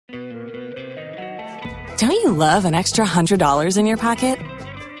Don't you love an extra $100 in your pocket?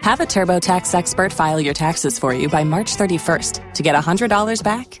 Have a TurboTax expert file your taxes for you by March 31st to get $100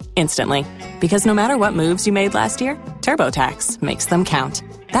 back instantly. Because no matter what moves you made last year, TurboTax makes them count.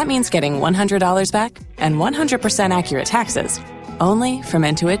 That means getting $100 back and 100% accurate taxes, only from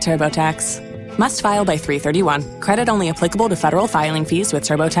Intuit TurboTax. Must file by 3/31. Credit only applicable to federal filing fees with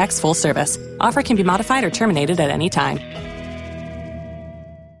TurboTax full service. Offer can be modified or terminated at any time.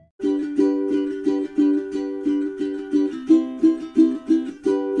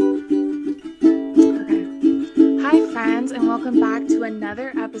 And welcome back to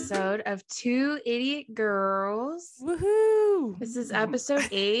another episode of Two Idiot Girls. Woohoo! This is episode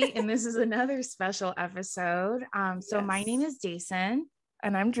 8, and this is another special episode. My name is Jason.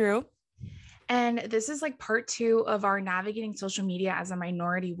 And I'm Drew. And this is like part 2 of our navigating social media as a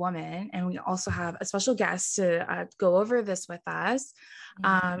minority woman. And we also have a special guest to go over this with us.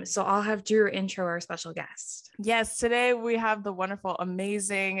 So I'll have Drew intro our special guest. Yes, today we have the wonderful,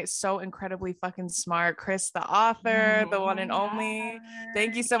 amazing, so incredibly fucking smart Chrys, the author, the one and only.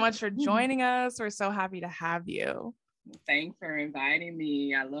 Thank you so much for joining us. We're so happy to have you. Thanks for inviting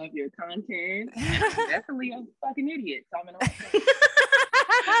me. I love your content. I'm definitely a fucking idiot. So I'm an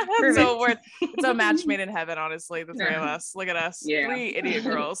So it's a match made in heaven, honestly, the three of us. Look at us. Yeah. 3 idiot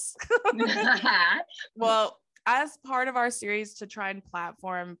girls. Well, as part of our series to try and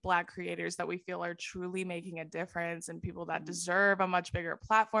platform Black creators that we feel are truly making a difference and people that deserve a much bigger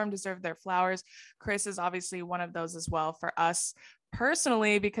platform, deserve their flowers, Chrys is obviously one of those as well for us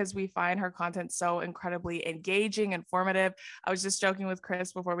personally, because we find her content so incredibly engaging, informative. I was just joking with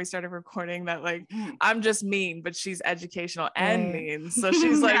Chrys before we started recording that like I'm just mean, but she's educational and mean. So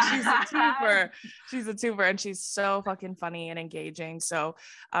she's like, she's a twofer, and she's so fucking funny and engaging. So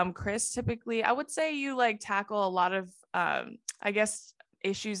Chrys, typically I would say you like tackle a lot of I guess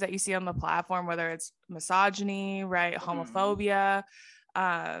issues that you see on the platform, whether it's misogyny, right, homophobia,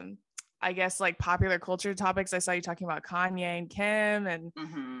 I guess like popular culture topics. I saw you talking about Kanye and Kim and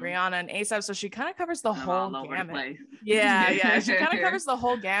Rihanna and ASAP. So she kind of covers the whole gamut. Yeah. She kind of covers the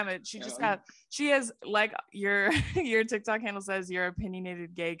whole gamut. She has like your TikTok handle says your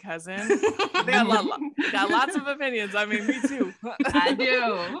opinionated gay cousin. They got lots of opinions. I mean, me too. I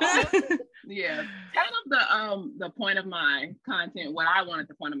do. Yeah. Kind of the point of my content, what I wanted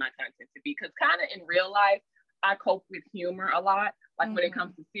the point of my content to be, because kind of in real life, I cope with humor a lot. Like when it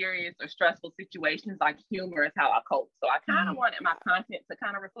comes to serious or stressful situations, like humor is how I cope. So I kind of wanted my content to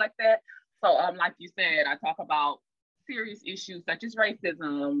kind of reflect that. So like you said, I talk about serious issues such as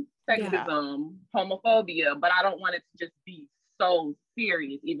racism, sexism, homophobia, but I don't want it to just be so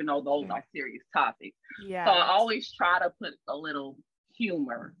serious, even though those are serious topics. Yeah. So I always try to put a little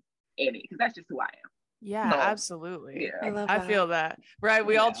humor in it because that's just who I am. Yeah, absolutely. Yeah. I feel that. Right.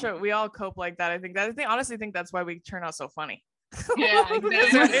 We all cope like that. I honestly think that's why we turn out so funny. Yeah,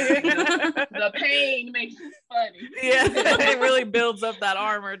 exactly. The pain makes it funny. Yeah, it really builds up that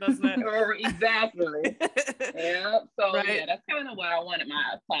armor, doesn't it? Exactly. Yeah. So that's kind of what I wanted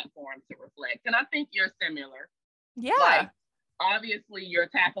my platform to reflect. And I think you're similar. Yeah. Like, obviously you're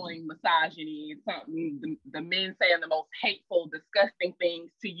tackling misogyny, something the men saying the most hateful, disgusting things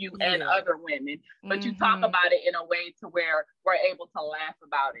to you and other women, but you talk about it in a way to where we're able to laugh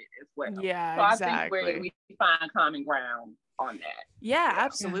about it as well. Yeah, so exactly. I think we find common ground on that. Yeah,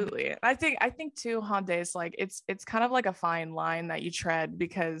 absolutely. Yeah. I think too, Honda's like it's kind of like a fine line that you tread,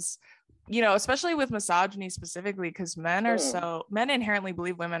 because you know, especially with misogyny specifically, because men inherently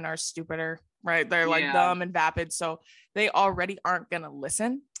believe women are stupider, right? They're like dumb and vapid, so they already aren't gonna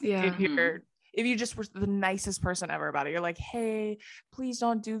listen. If you just were the nicest person ever about it, you're like, hey, please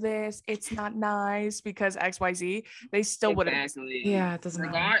don't do this, it's not nice because XYZ, they still wouldn't. Yeah, it doesn't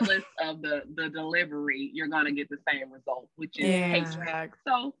regardless of the delivery, you're gonna get the same result, which is hatred.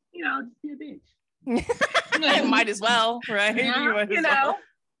 So just be a bitch. Might as well, right?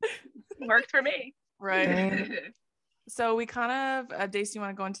 Works for me, right? So we kind of Daisy, you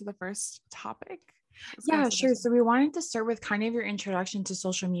want to go into the first topic? Yeah, sure. So we wanted to start with kind of your introduction to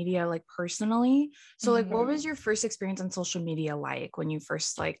social media, like personally. So like, what was your first experience on social media like when you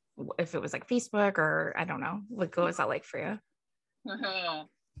first, like, if it was like Facebook or I don't know, what was that like for you?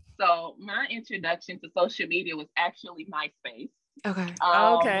 So my introduction to social media was actually MySpace. Okay.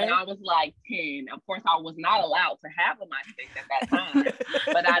 When I was like 10, of course, I was not allowed to have a MySpace at that time,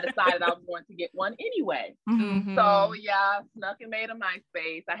 but I decided I was going to get one anyway. So I snuck and made a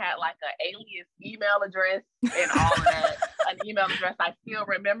MySpace. I had like an alias email address and all of that. An email address I still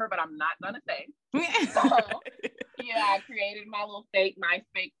remember, but I'm not going to say. So, I created my little fake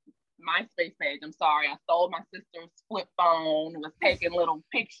MySpace page. I'm sorry. I stole my sister's flip phone, was taking little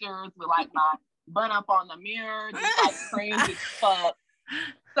pictures with like my bun up on the mirror, just like cringe as fuck.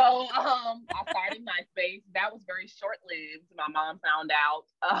 So I started MySpace. That was very short-lived. My mom found out.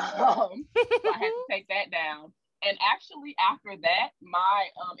 So I had to take that down. And actually, after that, my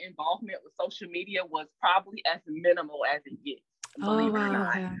involvement with social media was probably as minimal as it gets, believe it or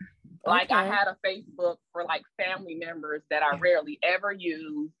not. Okay. Like, I had a Facebook for like family members that I rarely ever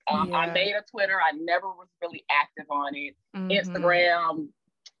used. I made a Twitter. I never was really active on it. Instagram,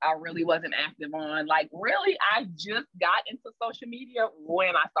 I really wasn't active on. Like, really, I just got into social media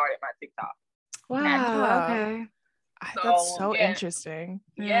when I started my TikTok. Wow. Okay. That's so interesting.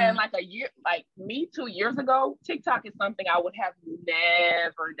 Yeah, and like a year, like me 2 years ago, TikTok is something I would have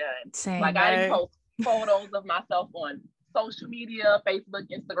never done. Same, like, I didn't post photos of myself on social media, Facebook,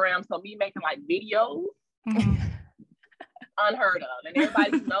 Instagram. So me making like videos, unheard of. And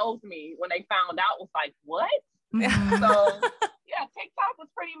everybody who knows me, when they found out, was like, what? So yeah, TikTok was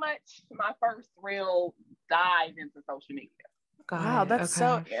pretty much my first real dive into social media. Wow, that's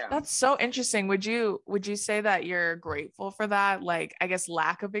so interesting. Would you say that you're grateful for that, like, I guess,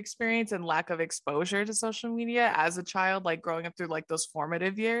 lack of experience and lack of exposure to social media as a child, like growing up through like those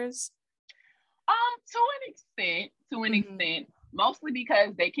formative years? To an extent, mostly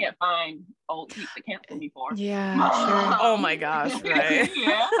because they can't find old people to cancel me for. Yeah, sure. Oh my gosh, right?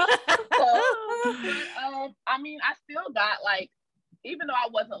 Yeah. So, I mean, I still got, like, even though I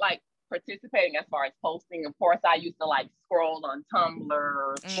wasn't like participating as far as posting, of course, I used to like scroll on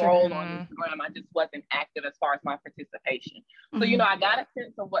Tumblr, scroll on Instagram. I just wasn't active as far as my participation. So, you know, I got a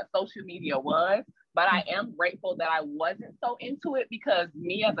sense of what social media was, but I am grateful that I wasn't so into it, because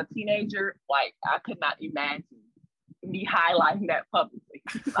me as a teenager, like, I could not imagine me highlighting that publicly.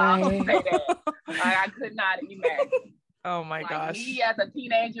 I'll say that. Like, I could not imagine. Oh my gosh. Me as a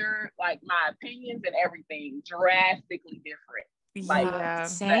teenager, like, my opinions and everything drastically different. Like,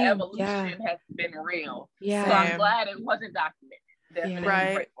 the evolution has been real. Yeah. So I'm glad it wasn't documented.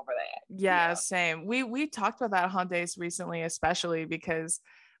 Definitely grateful for that. Yeah, same. We talked about that on days recently, especially because,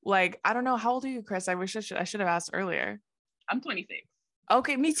 like, I don't know, how old are you, Chrys? I wish I should have asked earlier. I'm 26.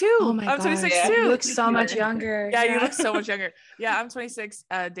 Okay, me too. Oh my I'm 26 too. You look so much younger. Yeah, you look so much younger. Yeah, I'm 26.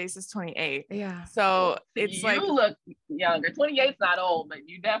 Dace is 28. Yeah. So it's you look younger. 28's not old, but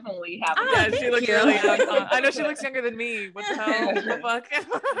you definitely have. She looks really young. I know she looks younger than me. What the hell? What the fuck?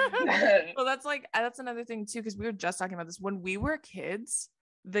 Well, that's another thing too, because we were just talking about this when we were kids.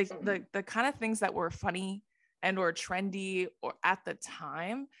 The kind of things that were funny and or trendy or at the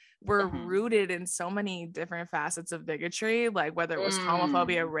time were rooted in so many different facets of bigotry, like whether it was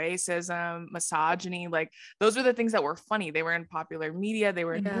homophobia, racism, misogyny. Like, those were the things that were funny. They were in popular media, they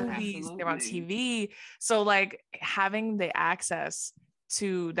were in movies, they were on TV. So like, having the access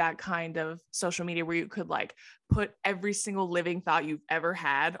to that kind of social media where you could like put every single living thought you've ever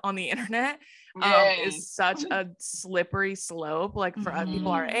had on the internet is such a slippery slope, like, for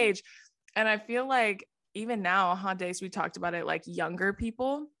people our age. And I feel like even now, Dace, we talked about it, like, younger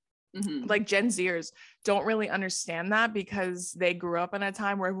people, like Gen Zers, don't really understand that, because they grew up in a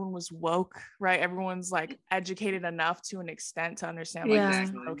time where everyone was woke, right? Everyone's like educated enough to an extent to understand, like, this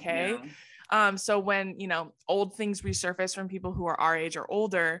is okay. So when, you know, old things resurface from people who are our age or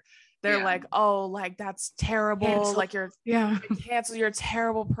older, they're like, oh, like, that's terrible. Cancel. Like, you're cancel, you're a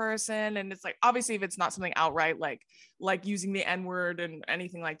terrible person. And it's like, obviously, if it's not something outright, like using the N-word and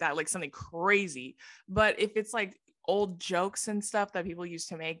anything like that, like something crazy. But if it's like old jokes and stuff that people used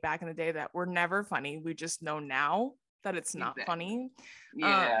to make back in the day that were never funny, we just know now that it's not funny.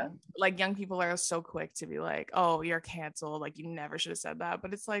 Like, young people are so quick to be like, oh, you're canceled, like, you never should have said that.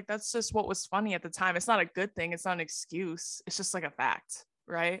 But it's like, that's just what was funny at the time. It's not a good thing. It's not an excuse. It's just like a fact.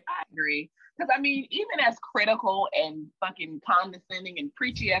 Right? I agree. Because, I mean, even as critical and fucking condescending and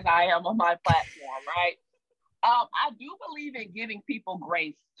preachy as I am on my platform, right? I do believe in giving people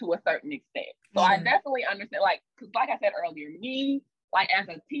grace to a certain extent. So I definitely understand, like, because like I said earlier, me, like, as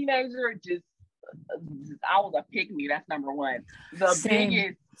a teenager, just I was a pick-me. That's number one. The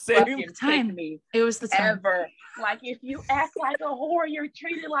biggest fucking pick-me it was the time ever. Like, if you act like a whore, you're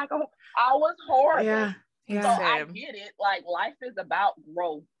treated like a whore. I was horrible. Yeah. So I get it. Like, life is about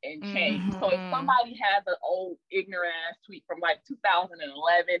growth and change. So if somebody has an old ignorant ass tweet from like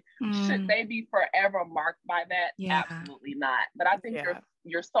 2011, should they be forever marked by that? Absolutely not. But I think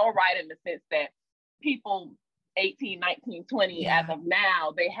you're so right in the sense that people 18, 19, 20 as of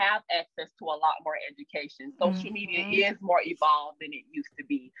now, they have access to a lot more education. Social media is more evolved than it used to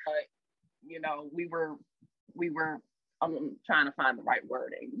be. But, you know, we were I'm trying to find the right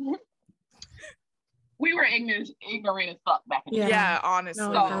wording. We were ignorant as fuck back in the day. Yeah, honestly.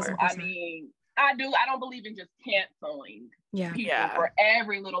 So, I mean, I do. I don't believe in just canceling people for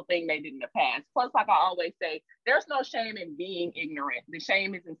every little thing they did in the past. Plus, like I always say, there's no shame in being ignorant. The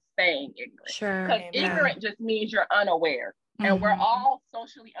shame is in staying ignorant. Sure. Because ignorant just means you're unaware. And we're all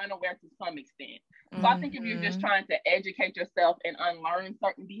socially unaware to some extent. So I think if you're just trying to educate yourself and unlearn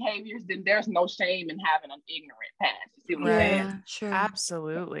certain behaviors, then there's no shame in having an ignorant past. You see what I'm saying? Sure.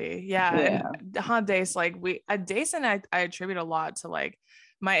 Absolutely. Yeah. And Dace, like Dace and I attribute a lot to like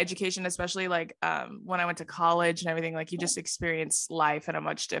my education, especially like when I went to college and everything. Like you just experience life in a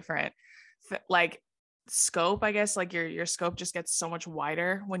much different like scope, I guess. Like your scope just gets so much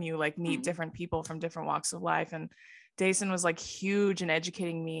wider when you like meet different people from different walks of life. And Dason was like huge in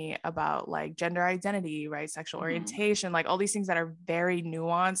educating me about like gender identity, right? Sexual orientation, like all these things that are very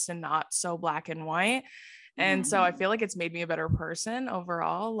nuanced and not so black and white. And so I feel like it's made me a better person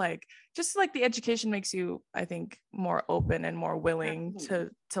overall. Like just like the education makes you, I think, more open and more willing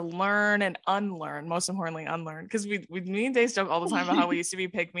to learn and unlearn. Most importantly, unlearn. Because me and Dace joke all the time about how we used to be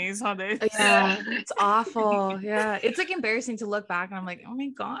pick-me's, huh, Dace? Yeah, it's awful. Yeah, it's like embarrassing to look back and I'm like, oh my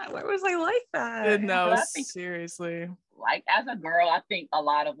God, where was I like that? No, seriously. Like as a girl, I think a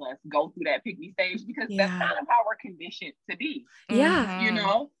lot of us go through that pick-me stage because that's kind of how we're conditioned to be. Yeah. You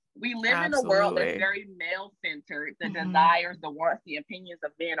know? We live in a world that's very male-centered. The desires, the wants, the opinions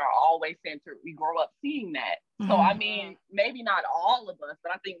of men are always centered. We grow up seeing that. So, I mean, maybe not all of us,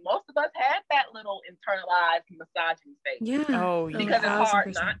 but I think most of us had that little internalized misogyny stage. Yeah. Oh, because it's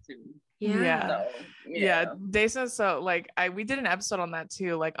hard not to. Desa, so like we did an episode on that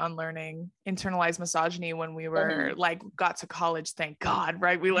too, like unlearning internalized misogyny when we were like got to college, thank God,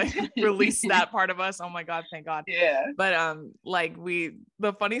 right? We like released that part of us. Oh my God, thank God. But like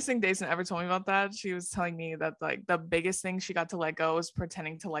the funniest thing Desa ever told me about that, she was telling me that like the biggest thing she got to let go was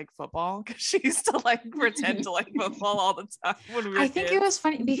pretending to like football, because she used to like pretend to like football all the time when we were kids. It was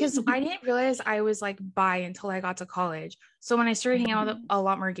funny because I didn't realize I was like bi until I got to college. So when I started hanging out with a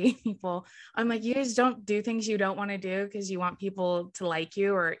lot more gay people, I'm like, you guys don't do things you don't want to do because you want people to like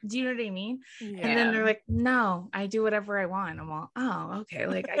you, or do you know what I mean? And then they're like, no, I do whatever I want. I'm all, oh, okay,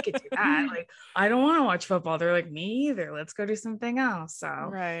 like I could do that. Like I don't want to watch football. They're like, me either. Let's go do something else.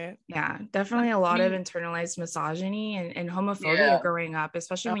 So yeah, definitely a lot of internalized misogyny and homophobia growing up,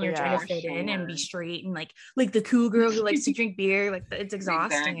 especially when you're trying to fit in and be straight and like the cool girl who likes to drink beer. Like it's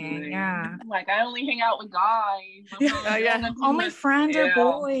exhausting. Yeah. Like I only hang out with guys. All my friends are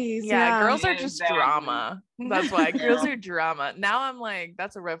boys. Girls are just drama. That's why girls are drama. Now I'm like,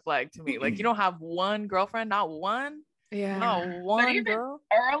 that's a red flag to me. Like you don't have one girlfriend, not one. Not one girl.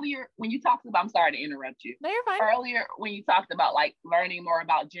 Earlier when you talked about, I'm sorry to interrupt you. No, you're fine. Earlier when you talked about like learning more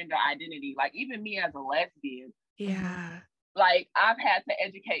about gender identity, like even me as a lesbian. Like I've had to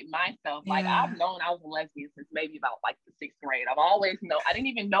educate myself. Like I've known I was a lesbian since maybe about like the 6th grade. I've always known. I didn't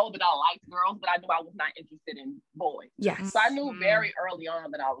even know that I liked girls, but I knew I was not interested in boys. So I knew very early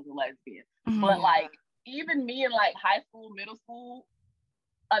on that I was a lesbian. But like even me in like high school, middle school,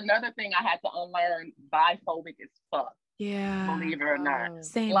 another thing I had to unlearn, biphobic as fuck. Believe it or not.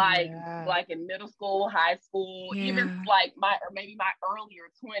 Same. Like in middle school, high school, even like maybe my earlier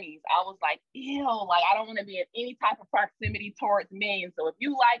 20s, I was like, ew, like I don't want to be in any type of proximity towards men. So if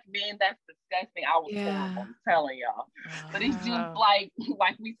you like men, that's disgusting. I was horrible, I'm telling y'all. But it's just like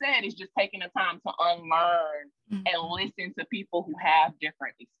we said, it's just taking the time to unlearn and listen to people who have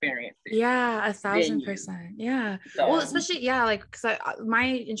different experiences. 1,000%. So, well, especially like because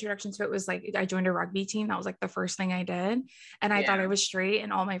my introduction to it was like I joined a rugby team. That was like the first thing I did, and I thought I was straight,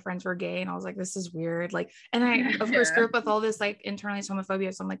 and all my friends were gay, and I was like, this is weird. Like, and I of course grew up with all this like internalized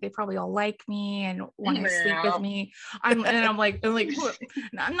homophobia. So I'm like, they probably all like me and want to sleep with me. I'm like,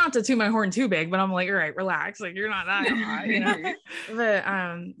 I'm not to toot my horn too big, but I'm like, all right, relax. Like you're not that hot, you know. But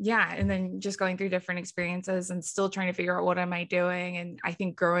and then just going through different experiences and still trying to figure out what am I doing. And I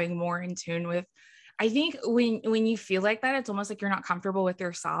think growing more in tune with, I think when you feel like that, it's almost like you're not comfortable with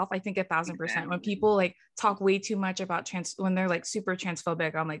yourself. I think 1,000% when people like talk way too much about when they're like super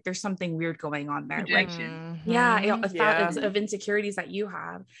transphobic, I'm like, there's something weird going on there. Projection. Like, of insecurities that you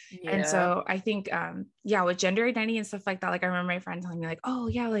have. And so I think, with gender identity and stuff like that, like I remember my friend telling me like, oh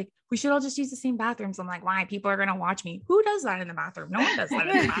yeah, like we should all just use the same bathrooms. I'm like, why? People are going to watch me. Who does that in the bathroom? No one does that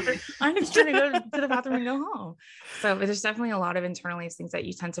in the bathroom. I'm just trying to go to the bathroom and go home. So there's definitely a lot of internalized things that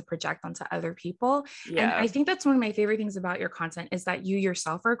you tend to project onto other people. And I think that's one of my favorite things about your content is that you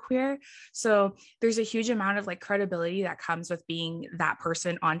yourself are queer. So there's a huge amount of like credibility that comes with being that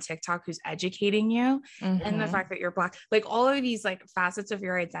person on TikTok who's educating you, and the fact that you're Black, like all of these like facets of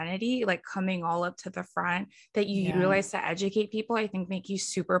your identity, like coming all up to the front that you utilize to educate people, I think make you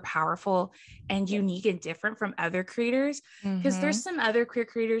super powerful and unique and different from other creators. Because there's some other queer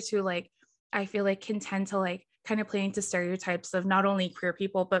creators who like I feel like can tend to like kind of play into stereotypes of not only queer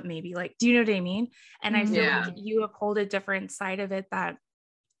people, but maybe like, do you know what I mean? And I feel like you uphold a different side of it that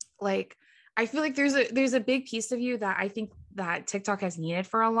like, I feel like there's a big piece of you that I think that TikTok has needed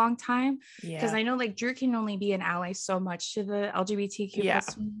for a long time. Because I know like Drew can only be an ally so much to the LGBTQ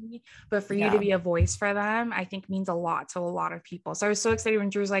plus community, but for you to be a voice for them, I think means a lot to a lot of people. So I was so excited when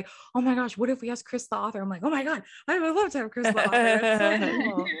Drew was like, oh my gosh, what if we ask Chrys the author? I'm like, oh my God, I would love to have Chrys the author. That's so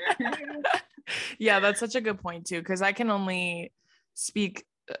cool. Yeah, that's such a good point too, because I can only speak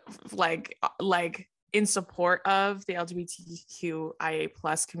like in support of the LGBTQIA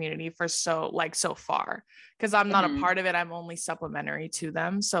plus community for so far, because I'm not a part of it. I'm only supplementary to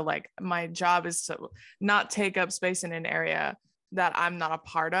them. So like my job is to not take up space in an area that I'm not a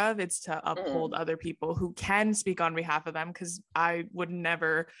part of. It's to uphold other people who can speak on behalf of them, because I would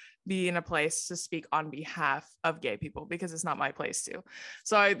never be in a place to speak on behalf of gay people, because it's not my place to.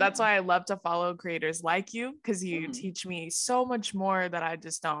 So that's why I love to follow creators like you, because you teach me so much more that I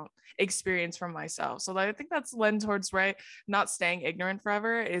just don't experience from myself. So I think that's lend towards not staying ignorant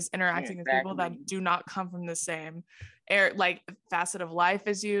forever, is interacting with people that do not come from the same facet of life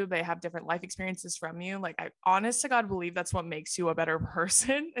as you. They have different life experiences from you. Like I honest to God believe that's what makes you a better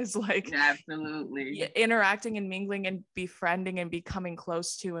person, is like absolutely interacting and mingling and befriending and becoming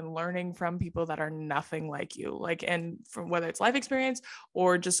close to and learning from people that are nothing like you, like, and from whether it's life experience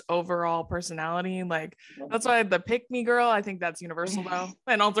or just overall personality. Like that's why the pick me girl, I think that's universal though,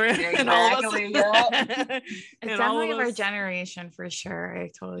 and all three and all of us. It's definitely of our generation for sure. I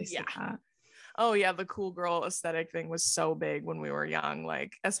totally see that. Oh yeah, the cool girl aesthetic thing was so big when we were young,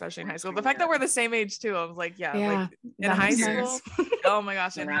 like especially in high school. The fact that we're the same age too, I was like, like in high school. Oh my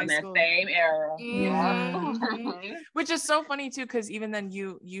gosh, in around high that school, same era, which is so funny too, because even then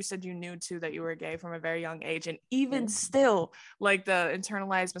you said you knew too that you were gay from a very young age, and even still, like the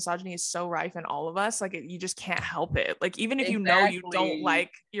internalized misogyny is so rife in all of us. Like you just can't help it. Like even if you know you don't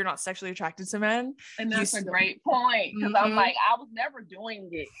you're not sexually attracted to men, and that's a great point, because I'm like, I was never doing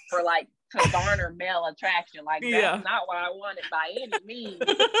it for like to garner male attraction. Like that's not what I wanted by any means.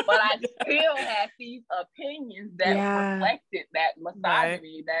 But I still had these opinions that reflected that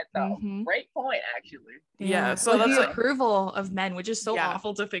misogyny. That's a great point, actually. Yeah. So like the approval of men, which is so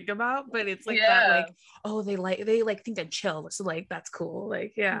awful to think about, but it's like that, like, oh, they think I'm chill, so like that's cool.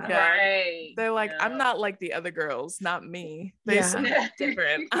 Like, right. They're like, I'm not like the other girls, not me. They sound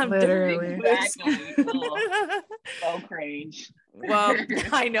different. I'm literally exactly. So cringe. Well,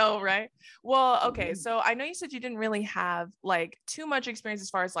 I know, right? Well, okay, so I know you said you didn't really have like too much experience as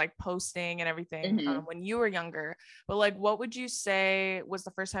far as like posting and everything when you were younger, but like what would you say was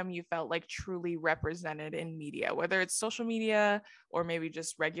the first time you felt like truly represented in media, whether it's social media or maybe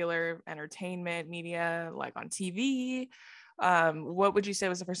just regular entertainment media like on TV? What would you say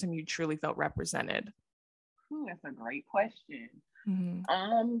was the first time you truly felt represented? That's a great question.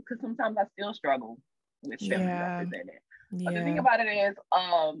 Because sometimes I still struggle with feeling represented. But the thing about it is,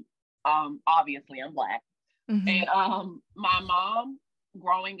 obviously I'm Black, and my mom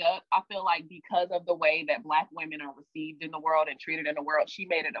growing up, I feel like because of the way that Black women are received in the world and treated in the world, she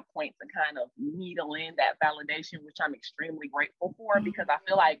made it a point to kind of needle in that validation, which I'm extremely grateful for, because I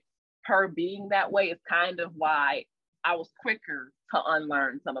feel like her being that way is kind of why I was quicker to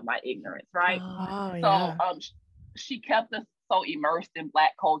unlearn some of my ignorance, right? She kept us so immersed in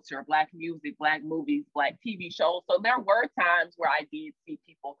Black culture, Black music, Black movies, Black TV shows. So there were times where I did see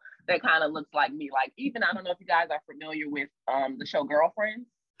people that kind of looked like me. Like even, I don't know if you guys are familiar with the show Girlfriends.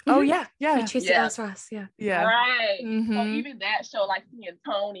 Oh yeah. Tracy Ellis Ross. Yeah. Right. So even that show, like seeing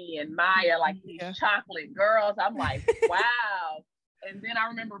Tony and Maya, like these chocolate girls, I'm like, wow. And then I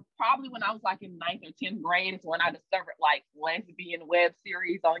remember probably when I was like in 9th or 10th grade is when I discovered like lesbian web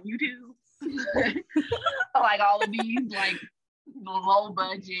series on YouTube. Like all of these like low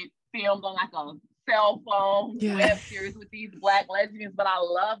budget filmed on like a cell phone web series with these Black lesbians, but I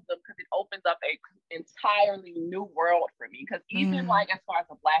love them because it opens up a entirely new world for me. Because even like as far as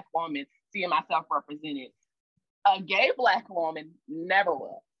a Black woman seeing myself represented, a gay Black woman never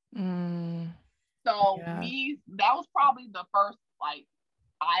will. So that was probably the first like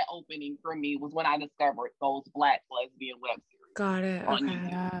eye-opening for me, was when I discovered those Black lesbian web series. Got it.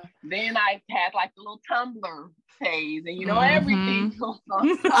 Okay. Then I had like the little Tumblr phase, and everything.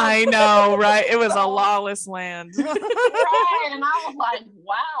 I know, right? It was a lawless land. Right. And I was like,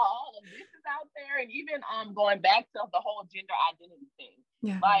 wow, all of this is out there. And even going back to the whole gender identity thing.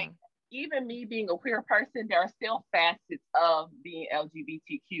 Yeah. Like even me being a queer person, there are still facets of being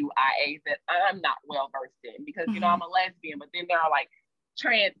LGBTQIA that I'm not well versed in, because I'm a lesbian, but then there are like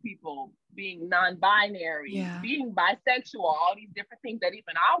trans people, being non-binary, being bisexual, all these different things that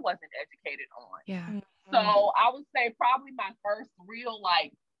even I wasn't educated on. Yeah. So I would say probably my first real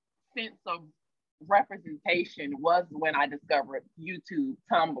like sense of representation was when I discovered YouTube,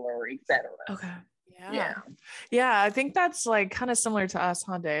 Tumblr, etc. Okay. Yeah, I think that's like kind of similar to us,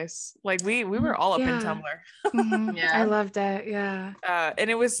 Days. Like we were all up in Tumblr. I loved it. Yeah. And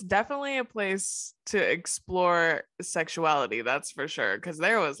it was definitely a place to explore sexuality, that's for sure, because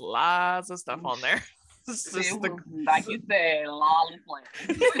there was lots of stuff on there. Like you said, lawless land.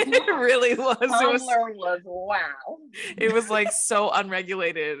 It really was. Tumblr was wow. It was like so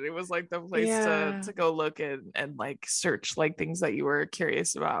unregulated. It was like the place to go look and like search like things that you were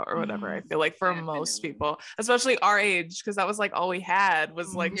curious about or whatever. I feel like for most people, especially our age, because that was like all we had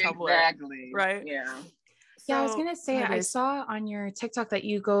was like Tumblr. Exactly. Right. Yeah. Yeah, I was gonna say, I saw on your TikTok that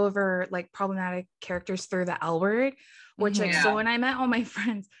you go over like problematic characters through the L word, which like, so when I met all my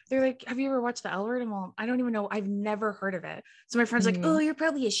friends, they're like, have you ever watched the L word? And well, I don't even know. I've never heard of it. So my friend's like, oh, you're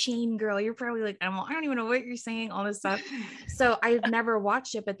probably a Shane girl. You're probably like, I don't even know what you're saying, all this stuff. So I've never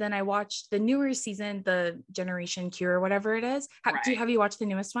watched it, but then I watched the newer season, the Generation Q or whatever it is. Have you watched the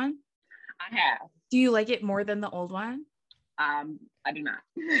newest one? I have. Do you like it more than the old one? I do not.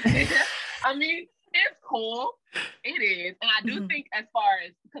 I mean, it's cool. It is. And I do think as far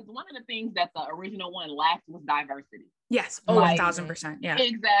as, because one of the things that the original one lacked was diversity. Yes. Oh, like, 1,000%. Yeah.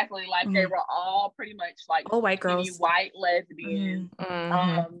 Exactly. Like they were all pretty much like all white girls, white lesbians.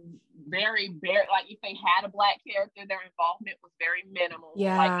 Very like if they had a black character, their involvement was very minimal.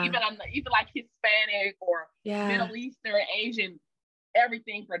 Yeah. Like even like Hispanic or Middle Eastern, Asian,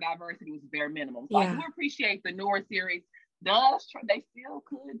 everything for diversity was very minimal. So I do appreciate the newer series. They still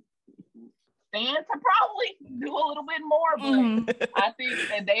could stand to probably do a little bit more, but I think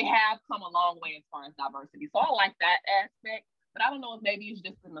that they have come a long way as far as diversity. So I like that aspect, but I don't know if maybe it's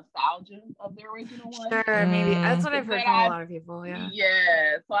just the nostalgia of the original one. Sure, maybe that's what I've heard from a lot of people. Yeah.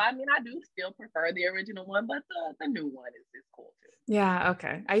 Yeah. So I mean, I do still prefer the original one, but the new one is cool too. Yeah.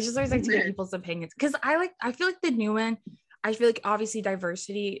 Okay. I just always like to get people's opinions because I feel like the new one. I feel like obviously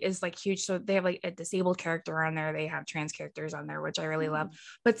diversity is like huge. So they have like a disabled character on there. They have trans characters on there, which I really love.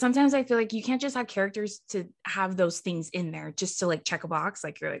 But sometimes I feel like you can't just have characters to have those things in there just to like check a box.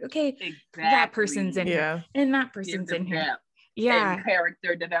 Like you're like, okay, that person's in here and that person's in here. Yeah. And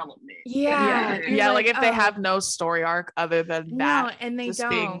character development. Yeah. Like if they have no story arc other than that. No, and they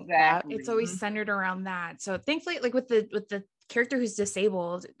don't. It's always centered around that. So thankfully, like with the character who's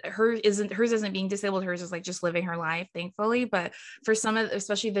disabled, hers isn't being disabled, hers is like just living her life, thankfully. But for some of,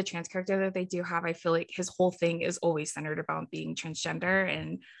 especially the trans character that they do have, I feel like his whole thing is always centered about being transgender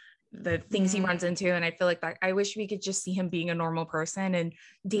and the things he runs into. And I feel like that I wish we could just see him being a normal person and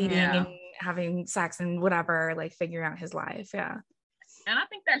dating and having sex and whatever, like figuring out his life. And I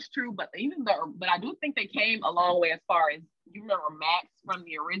think that's true, but I do think they came a long way as far as, you remember Max from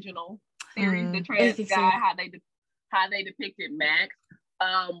the original series, the trans guy, how they depicted Max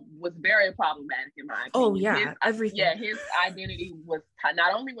was very problematic in my opinion. Oh yeah, everything. Yeah, his identity was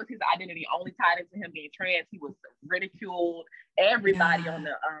not only was his identity only tied into him being trans, he was ridiculed. Everybody on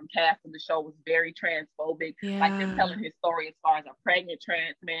the cast of the show was very transphobic. Like him telling his story as far as a pregnant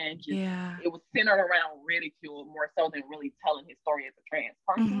trans man, it was centered around ridicule more so than really telling his story as a trans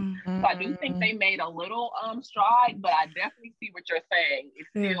person. So I do think they made a little stride, but I definitely see what you're saying. It's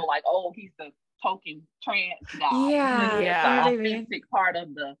still like, oh, he's the token trans guy. The authentic part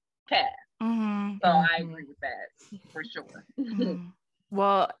of the cast. So I agree with that for sure.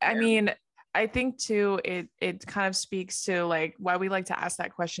 Well, I mean, I think too, it kind of speaks to like why we like to ask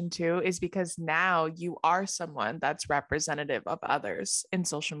that question too, is because now you are someone that's representative of others in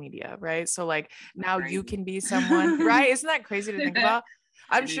social media, right? So like now you can be someone, right? Isn't that crazy to think about?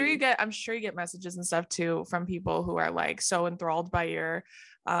 I'm sure you get messages and stuff too from people who are like so enthralled by your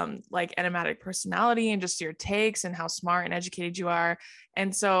like enigmatic personality and just your takes and how smart and educated you are.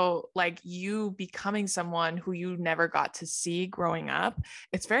 And so like you becoming someone who you never got to see growing up,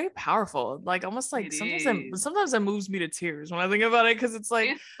 it's very powerful. Like almost like sometimes it moves me to tears when I think about it, because it's like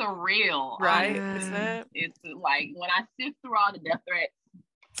it's surreal, right? Isn't it? It's like when I sift through all the death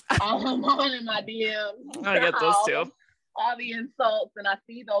threats on in my DMs, I get those too. All the insults, and I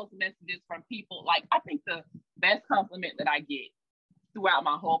see those messages from people. Like I think the best compliment that I get throughout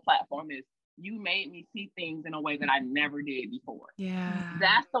my whole platform is, you made me see things in a way that I never did before.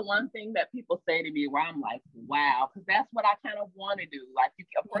 That's the one thing that people say to me where I'm like, wow, because that's what I kind of want to do. Like,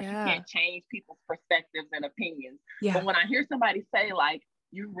 of course, you can't change people's perspectives and opinions. But when I hear somebody say like,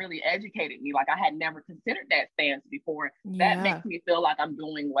 you really educated me, like I had never considered that stance before, that makes me feel like I'm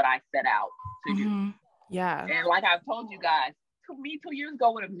doing what I set out to do. And like I've told you guys, me 2 years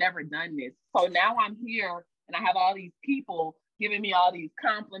ago would have never done this. So now I'm here and I have all these people giving me all these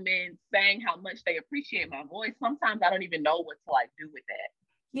compliments, saying how much they appreciate my voice. Sometimes I don't even know what to like do with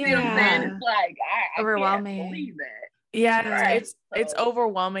that. You see what I'm saying? It's like I overwhelming. can't believe that. Yeah, right. It's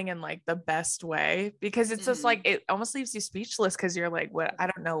overwhelming in like the best way, because it's just like, it almost leaves you speechless, because you're like, what, I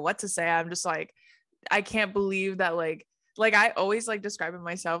don't know what to say. I'm just like, I can't believe that like I always like describing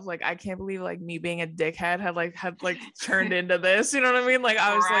myself, like, I can't believe like me being a dickhead had like turned into this, you know what I mean? Like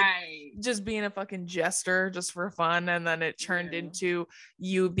I was like just being a fucking jester just for fun, and then it turned into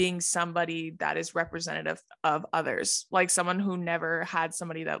you being somebody that is representative of others, like someone who never had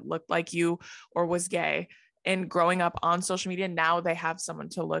somebody that looked like you or was gay. And growing up on social media, now they have someone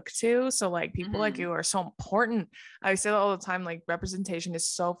to look to. So like people like you are so important. I say that all the time, like representation is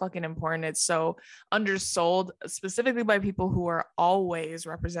so fucking important. It's so undersold, specifically by people who are always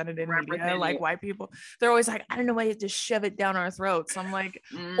represented in media, like white people. They're always like, I don't know why you just shove it down our throats. I'm like,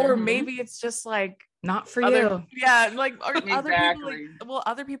 or maybe it's just like, not for you. Yeah, like other people, like, well,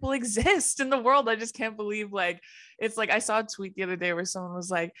 other people exist in the world. I just can't believe, like, it's like I saw a tweet the other day where someone was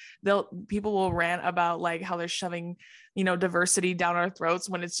like, people will rant about like how they're shoving, you know, diversity down our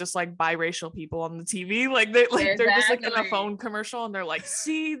throats when it's just like biracial people on the TV. Like they're just like in a phone commercial and they're like,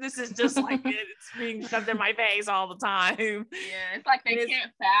 see, this is just like it's being shoved in my face all the time. Yeah, it's like they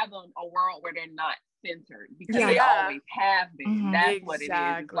can't fathom a world where they're not censored, because they always have been. That's what it is.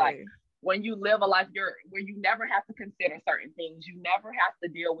 It's like, when you live a life where you never have to consider certain things, you never have to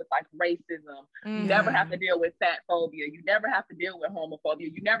deal with like racism, you never have to deal with fat phobia, you never have to deal with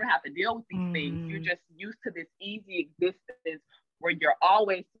homophobia, you never have to deal with these things. You're just used to this easy existence where you're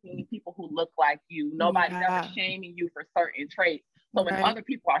always seeing people who look like you. Nobody's ever shaming you for certain traits. So when other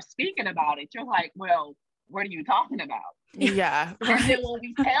people are speaking about it, you're like, well, what are you talking about? Yeah. And then when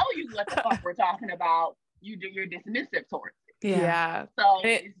we tell you what the fuck we're talking about, you're dismissive towards it. Yeah. So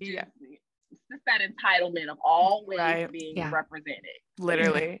it's just that entitlement of always being represented.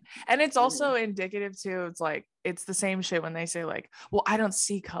 Literally. And it's also indicative too. It's like, it's the same shit when they say like, well, I don't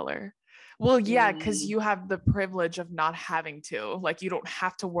see color. Well, yeah, because you have the privilege of not having to. Like, you don't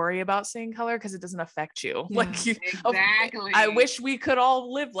have to worry about seeing color because it doesn't affect you. Yeah. Like, exactly. I wish we could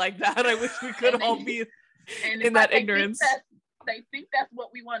all live like that. I wish we could all be in that ignorance. They think that's what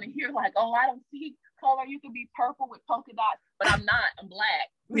we want to hear. Like, oh, I don't see color. You could be purple with polka dots, but I'm not. I'm black.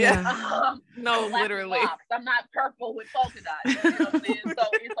 Yeah. No, literally. I'm not purple with polka dots. You know what I'm saying? So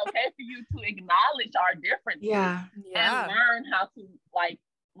it's okay for you to acknowledge our differences and learn how to like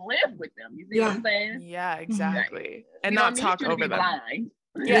live with them. You see what I'm saying? Yeah, exactly. And not talk over them. Blind.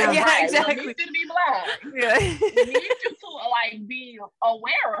 Yeah, exactly. We need you to be blind. Yeah. We need you to like be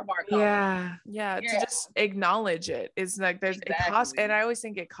aware of our color. To just acknowledge it. It's like it costs, and I always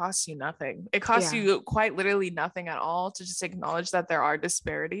think it costs you nothing. It costs you quite literally nothing at all to just acknowledge that there are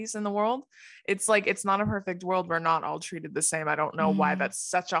disparities in the world. It's like, it's not a perfect world. We're not all treated the same. I don't know why that's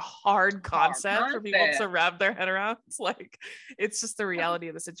such a hard concept for people to wrap their head around. It's like, it's just the reality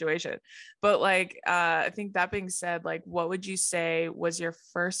of the situation. But like, I think that being said, like, what would you say was your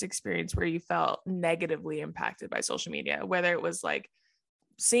first experience where you felt negatively impacted by social media, whether it was like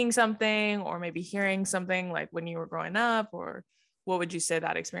seeing something or maybe hearing something like when you were growing up, or what would you say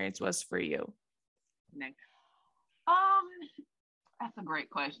that experience was for you? That's a great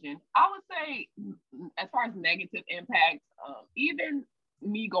question. I would say, as far as negative impacts, even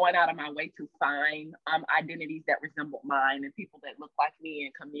me going out of my way to find identities that resemble mine and people that look like me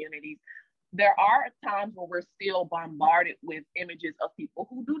in communities, there are times where we're still bombarded with images of people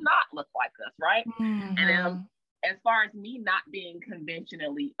who do not look like us, right? And as far as me not being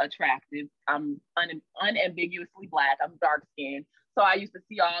conventionally attractive, I'm unambiguously Black, I'm dark skinned. So I used to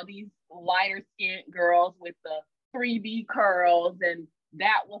see all these lighter skinned girls with the 3B curls, and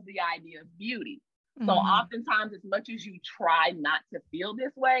that was the idea of beauty. So oftentimes, as much as you try not to feel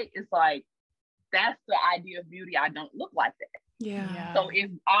this way, it's like, that's the idea of beauty. I don't look like that. Yeah. So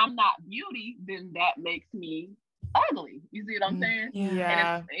if I'm not beauty, then that makes me ugly. You see what I'm saying?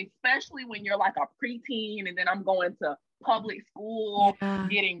 Yeah. And especially when you're like a preteen, and then I'm going to public school,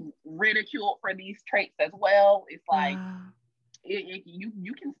 getting ridiculed for these traits as well. It's like,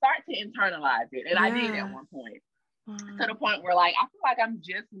 you can start to internalize it. And I did at one point. To the point where like I feel like I'm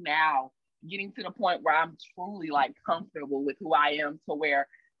just now getting to the point where I'm truly like comfortable with who I am, to where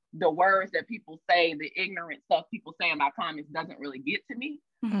the words that people say, the ignorant stuff people say in my comments doesn't really get to me.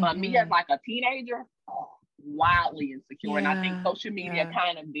 But me as like a teenager, wildly insecure. And I think social media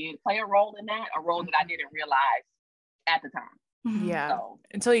kind of did play a role in that, a role that I didn't realize at the time. Yeah. So,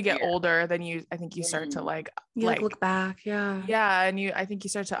 until you get older, then I think you start to look back. Yeah. And I think you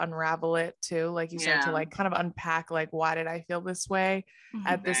start to unravel it too. Like you start to like kind of unpack, like, why did I feel this way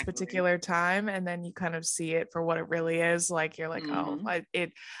at this particular time? And then you kind of see it for what it really is. Like, you're like, oh,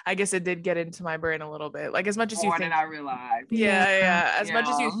 I guess it did get into my brain a little bit. Like, as much as you think, I realized. As much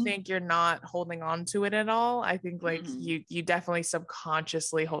as you think you're not holding on to it at all, I think like you definitely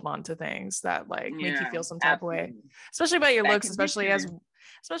subconsciously hold on to things that like make you feel some type of way, especially about your looks, especially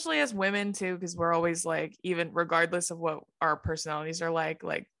as women too, because we're always like, even regardless of what our personalities are like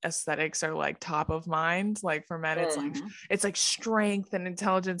aesthetics are like top of mind. Like for men, it's like strength and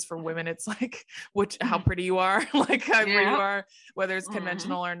intelligence. For women, it's like how pretty you are, like how pretty you are, whether it's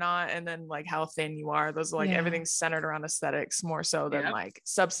conventional or not, and then like how thin you are. Those are like everything's centered around aesthetics more so than like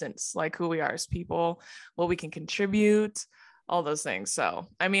substance, like who we are as people, what we can contribute, all those things. So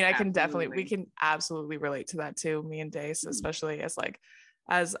I mean, we can absolutely relate to that too, me and Dace, especially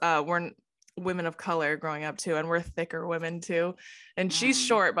as we're women of color growing up too, and we're thicker women too, and she's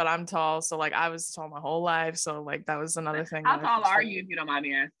short but I'm tall, so like I was tall my whole life, so like that was another thing. How tall are you, if you don't mind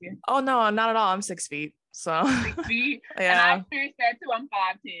me asking? Oh no, not at all. I'm 6 feet. So 6 feet. And I experienced that too. I'm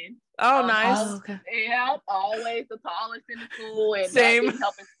 5'10". Oh, nice. Okay. Yeah, always the tallest in the school, and same. That didn't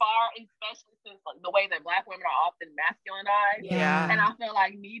help as far, especially since like, the way that Black women are often masculinized. Yeah. And I feel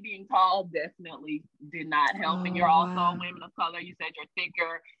like me being tall definitely did not help. And you're also women of color. You said you're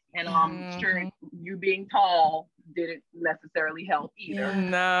thicker, and I'm sure you being tall didn't necessarily help either.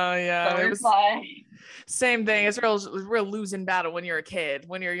 No, So it was like same thing. It's real losing battle when you're a kid,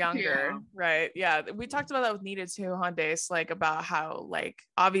 when you're younger, right? Yeah, we talked about that with Nita too, Dace, like about how like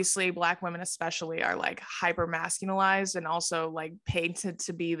obviously Black women especially are like hyper masculinized and also like painted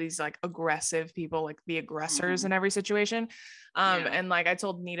to be these like aggressive people, like the aggressors in every situation. And like I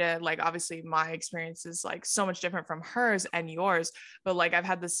told Nita, like obviously my experience is like so much different from hers and yours, but like I've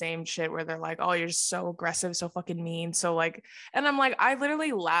had the same shit where they're like, oh, you're just so aggressive, so fucking mean, so like, and I'm like, I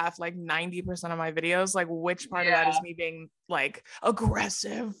literally laugh like 90% of my videos, like which part of that is me being like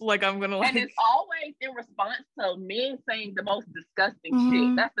aggressive, like I'm gonna like, and it's always in response to men saying the most disgusting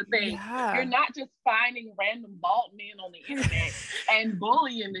shit. That's the thing. You're not just finding random bald men on the internet and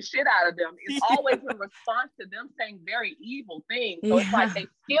bullying the shit out of them. It's always in response to them saying very evil things. So it's like they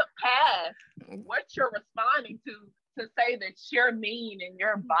skip past what you're responding to say that you're mean and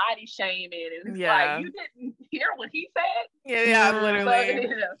you're body shaming, and it's like you didn't hear what he said.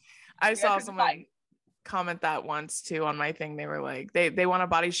 Literally. I saw someone comment that once too on my thing. They were like, they want to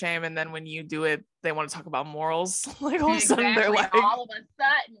body shame, and then when you do it, they want to talk about morals. Like all of a sudden they're like, all of a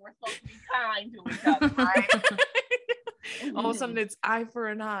sudden we're supposed to be kind to each other, right? All of a sudden it's eye for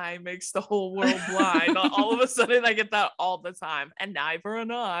an eye makes the whole world blind. All of a sudden I get that all the time. An eye for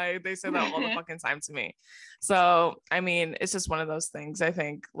an eye. They say that all the fucking time to me. So I mean, it's just one of those things I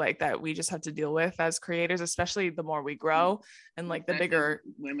think like that we just have to deal with as creators, especially the more we grow and like the bigger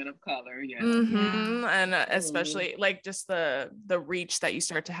women of color. And especially like just the reach that you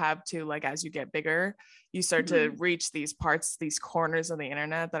start to have to, like as you get bigger, you start to reach these parts, these corners of the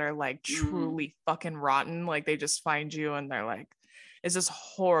internet that are like truly fucking rotten. Like they just find you and they're like, it's just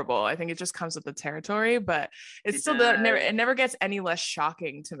horrible. I think it just comes with the territory, but it never gets any less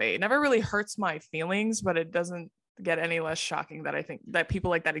shocking to me. It never really hurts my feelings, but it doesn't get any less shocking that I think that people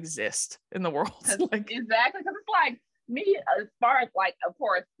like that exist in the world. Like, exactly, because it's like me, as far as like, of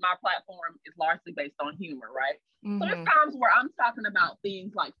course, my platform is largely based on humor, right? So there's times where I'm talking about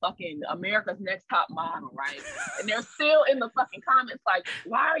things like fucking America's Next Top Model, right? And they're still in the fucking comments like,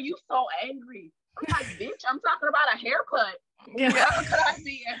 why are you so angry? I'm like, bitch, I'm talking about a haircut. How could I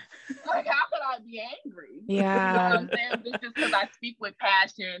be angry? You know what I'm saying? It's just because I speak with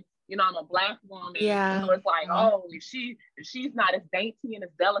passion. You know, I'm a Black woman. So it's like, oh, if she's not as dainty and as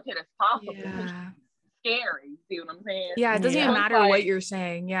delicate as possible, scary. See what I'm saying? Yeah, it doesn't even matter like, what you're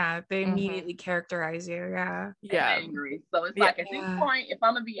saying. Yeah, they immediately characterize you. Yeah, angry. So it's like at this point, if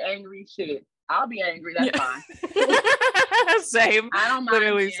I'm gonna be angry, shit, I'll be angry. That's fine. Same. I don't mind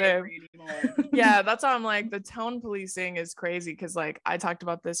literally same. Yeah, that's how I'm like, the tone policing is crazy because like I talked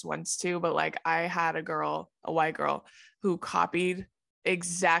about this once too, but like I had a white girl who copied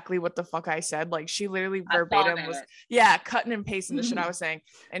exactly what the fuck I said. Like she literally verbatim was cutting and pasting the shit I was saying,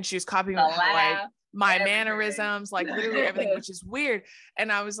 and she was copying like my mannerisms, like literally everything, which is weird.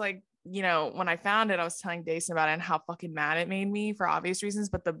 And I was like, you know, when I found it, I was telling Dason about it and how fucking mad it made me for obvious reasons.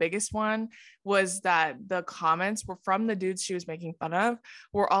 But the biggest one was that the comments were from the dudes she was making fun of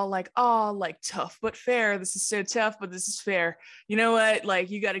were all like, oh, like tough but fair. This is so tough, but this is fair. You know what?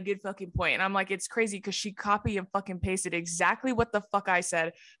 Like you got a good fucking point. And I'm like, it's crazy because she copied and fucking pasted exactly what the fuck I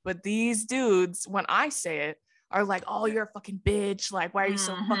said. But these dudes, when I say it, are like, oh, you're a fucking bitch. Like, why are you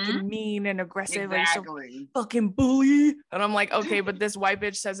so fucking mean and aggressive? Exactly. Are you so fucking bully? And I'm like, okay, but this white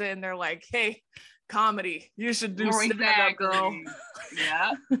bitch says it and they're like, hey, comedy. You should do stand-up, girl.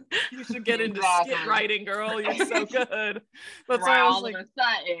 Yeah. You should get into skit writing, girl. You're so good. But so I was like, all of a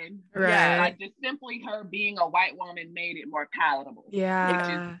sudden, like just simply her being a white woman made it more palatable.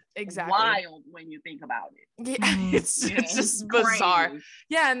 Yeah. Which is wild when you think about it. Yeah, it's just bizarre. Crazy.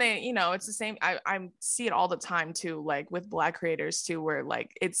 Yeah, and they, you know, it's the same. I see it all the time too, like with Black creators too, where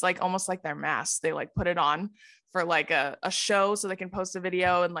like it's like almost like their masks. They like put it on for like a show so they can post a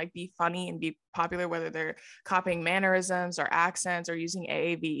video and like be funny and be popular, whether they're copying mannerisms or accents or using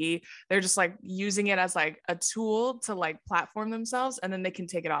AAVE. They're just like using it as like a tool to like platform themselves, and then they can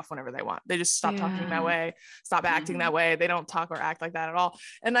take it off whenever they want. They just stop talking that way, stop acting that way. They don't talk or act like that at all.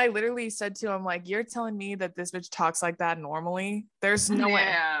 And I literally said to him, like, you're telling me that this bitch talks like that normally? There's no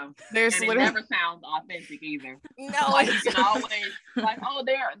way. There's and literally it never sounds authentic either. No, like, you can always like, oh,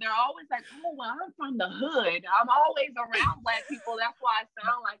 they're always like, oh, well, I'm from the hood. I'm always around Black people. That's why I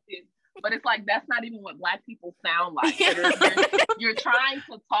sound like this. But it's like, that's not even what Black people sound like. You're trying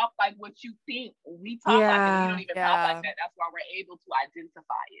to talk like what you think we talk like, and we don't even talk like that. That's why we're able to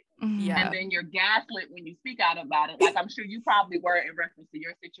identify it. And then you're gaslit when you speak out about it. Like I'm sure you probably were in reference to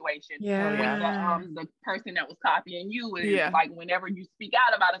your situation with the person that was copying you. And like whenever you speak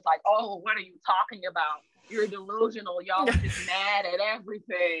out about it, it's like, oh, what are you talking about? You're delusional. Y'all are just mad at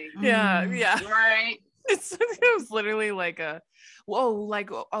everything. Right? It was literally like a, whoa, like,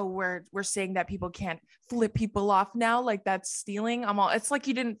 oh, we're saying that people can't flip people off now, like that's stealing. It's like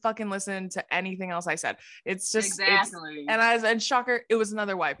you didn't fucking listen to anything else I said. It's just and shocker, it was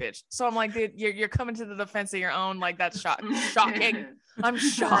another white bitch. So I'm like, dude, you're coming to the defense of your own, like that's shocking. I'm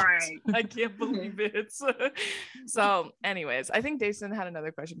shocked. I can't believe it. So anyways, I think Dason had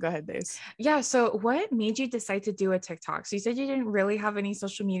another question. Go ahead, Dace. Yeah. So what made you decide to do a TikTok? So you said you didn't really have any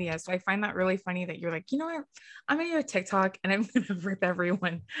social media. So I find that really funny that you're like, you know what? I'm going to do a TikTok and I'm going to rip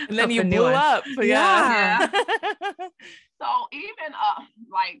everyone. And then you blew up. Yeah. So even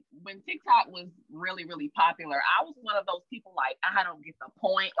like when TikTok was really, really popular, I was one of those people like, I don't get the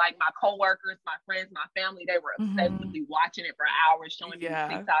point. Like my coworkers, my friends, my family, they were obsessively watching it for hours, showing me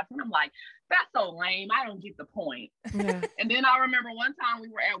TikToks. And I'm like, that's so lame. I don't get the point. And then I remember one time we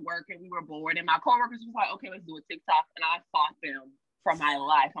were at work and we were bored and my coworkers was like, okay, let's do a TikTok. And I fought them for my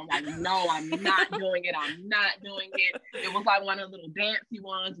life. I'm like, no, I'm not doing it. I'm not doing it. It was like one of the little dancey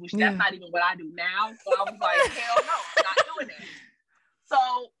ones, which that's not even what I do now. So I was like, hell no, I'm not doing it. So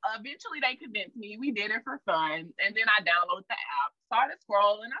eventually they convinced me. We did it for fun. And then I downloaded the app, started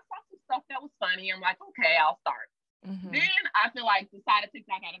scrolling. I saw some stuff that was funny. I'm like, okay, I'll start. Then I feel like the side of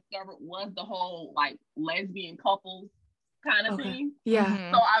TikTok I discovered was the whole like lesbian couples kind of thing.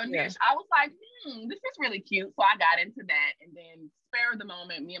 So I was like, this is really cute. So I got into that, and then spare the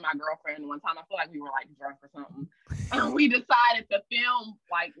moment, me and my girlfriend one time, I feel like we were like drunk or something, and we decided to film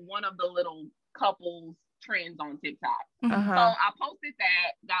like one of the little couples trends on TikTok. So I posted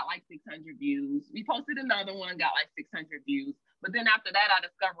that, got like 600 views. We posted another one, got like 600 views. But then after that, I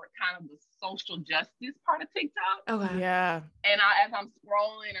discovered kind of the social justice part of TikTok. And as I'm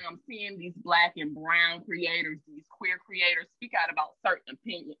scrolling and I'm seeing these Black and brown creators, these queer creators speak out about certain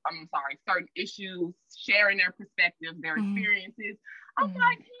certain issues, sharing their perspectives, their experiences, I'm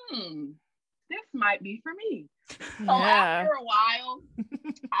like, this might be for me. So after a while,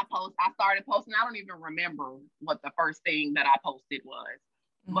 I started posting. I don't even remember what the first thing that I posted was.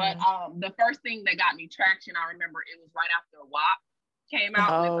 But the first thing that got me traction, I remember it was right after WAP came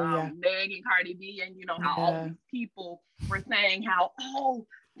out with Meg and Cardi B, and you know how all these people were saying how, oh,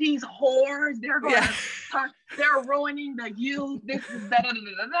 these whores, they're ruining the youth. This is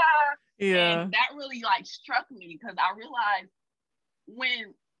and that really like struck me because I realized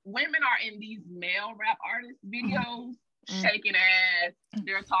when women are in these male rap artist videos, shaking ass,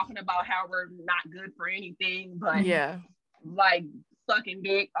 they're talking about how we're not good for anything, but like sucking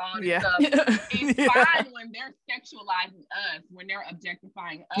dick, all this stuff. It's fine when they're sexualizing us, when they're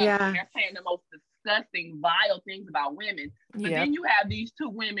objectifying us, when they're saying the most disgusting, vile things about women. But then you have these two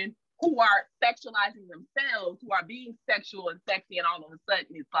women who are sexualizing themselves, who are being sexual and sexy, and all of a sudden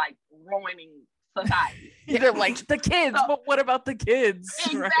it's like ruining society. They're like the kids, but what about the kids?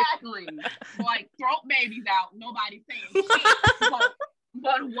 Exactly. Like throat babies out, nobody's saying shit.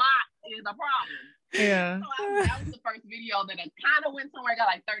 But what is a problem? So that was the first video that I kind of went somewhere, got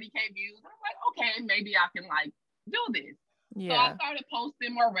like 30K views. I'm like, okay, maybe I can like do this. So I started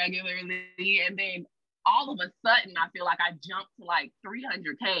posting more regularly, and then all of a sudden I feel like I jumped to like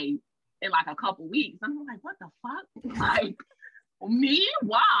 300K in like a couple weeks. I'm like, what the fuck? Like, me?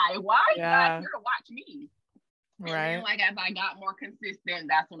 Why are you guys here to watch me? And then, like, as I got more consistent,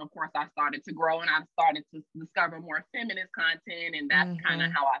 that's when, of course, I started to grow and I started to discover more feminist content. And that's kind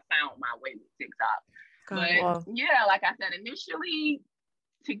of how I found my way with TikTok. Yeah, like I said, initially,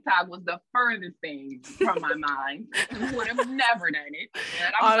 TikTok was the furthest thing from my mind. I would have never done it.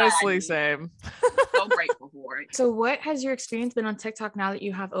 Honestly, same. So grateful for it. So what has your experience been on TikTok now that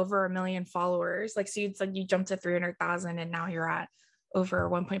you have over 1 million followers? Like, so it's like you jumped to 300,000 and now you're at over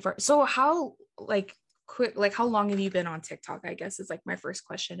 1.4. So how how long have you been on TikTok, I guess, is like my first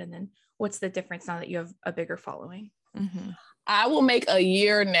question. And then what's the difference now that you have a bigger following? I will make a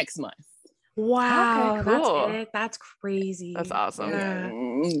year next month. Wow, okay, cool. That's crazy. That's awesome.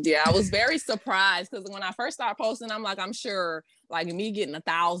 Yeah, I was very surprised because when I first started posting, I'm like, I'm sure like me getting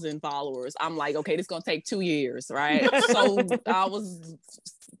 1,000 followers, I'm like, okay, this is gonna take 2 years, right? So I was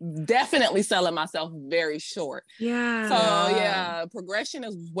definitely selling myself very short. Yeah. So yeah, progression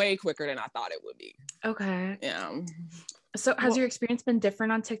is way quicker than I thought it would be. Okay. Yeah. So has your experience been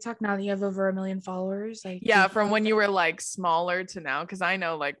different on TikTok now that you have over 1 million followers? Like, yeah, from when you were like smaller to now, because I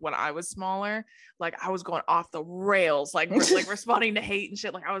know like when I was smaller, like I was going off the rails, like responding to hate and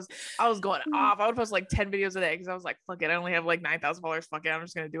shit. Like I was going off. I would post like 10 videos a day because I was like, fuck it, I only have like 9,000 followers. Fuck it, I'm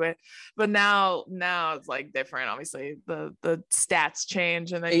just gonna do it. But now it's like different. Obviously, the stats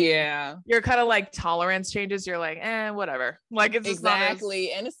change, and then your kind of like tolerance changes. You're like, whatever. Like it's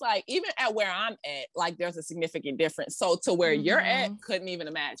exactly, and it's like even at where I'm at, like there's a significant difference. So to where you're at, couldn't even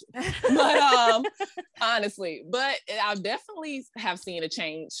imagine. But honestly, but I definitely have seen a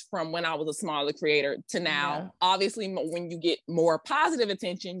change from when I was a smaller creator to now. Obviously, when you get more positive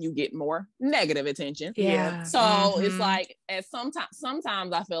attention, you get more negative attention. So it's like at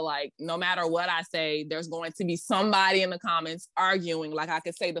sometimes I feel like no matter what I say, there's going to be somebody in the comments arguing. Like I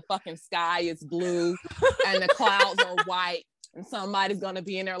could say the fucking sky is blue and the clouds are white. And somebody's gonna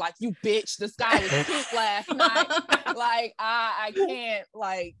be in there like, you bitch, the sky was pink last night. Like I can't,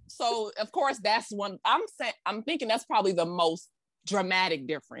 like, so of course that's one I'm thinking that's probably the most dramatic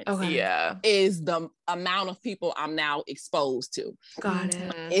difference. Is the amount of people I'm now exposed to. Got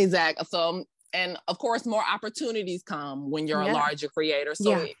it. Exactly. So and of course more opportunities come when you're a larger creator,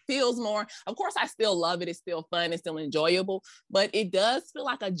 so it feels more, of course I still love it, it's still fun, it's still enjoyable, but it does feel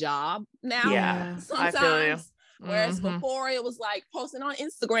like a job now. Sometimes. I feel you. Whereas before it was like posting on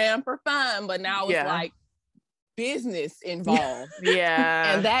Instagram for fun, but now it's like business involved.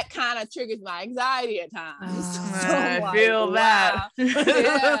 And that kind of triggers my anxiety at times. So I feel that.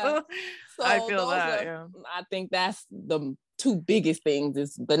 So I feel that. I think that's the two biggest things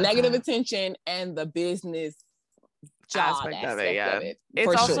is the negative attention and the business aspect of it.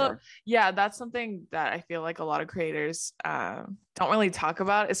 It's also that's something that I feel like a lot of creators don't really talk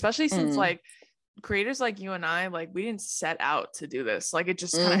about, especially since like creators like you and I, like we didn't set out to do this. Like it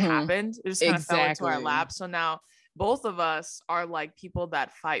just kind of happened. It just kind of fell into our lap. So now both of us are like people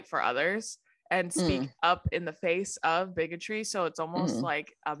that fight for others and speak up in the face of bigotry. So it's almost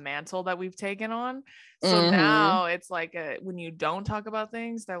like a mantle that we've taken on. So now it's like when you don't talk about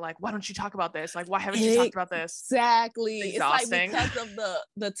things, they're like, why don't you talk about this? Like, why haven't you talked about this? Exactly. It's like because of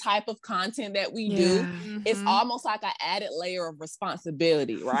the type of content that we do, it's almost like an added layer of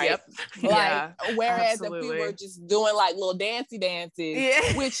responsibility, right? Like, whereas if we were just doing like little dancey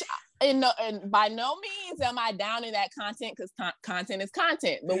dances, which and by no means am I down in that content, because content is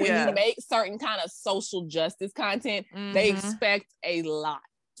content. But when you make certain kind of social justice content, they expect a lot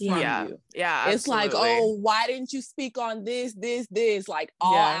from you. It's like, oh, why didn't you speak on this? Like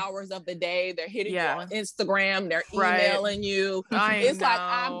all hours of the day, they're hitting you on Instagram, they're emailing you. It's like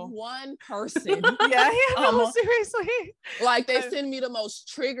I'm one person. Seriously. Like they send me the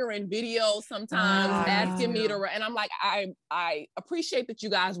most triggering videos sometimes, asking me to, and I'm like, I appreciate that you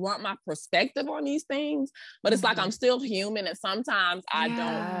guys want my perspective on these things, but it's like I'm still human, and sometimes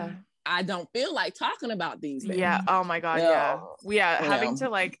I don't feel like talking about these things. Oh my God. Having to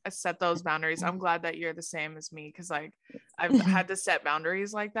like set those boundaries. I'm glad that you're the same as me, because like I've had to set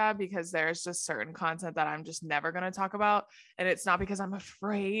boundaries like that, because there's just certain content that I'm just never going to talk about. And it's not because I'm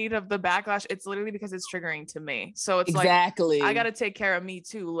afraid of the backlash. It's literally because it's triggering to me. So it's like, I got to take care of me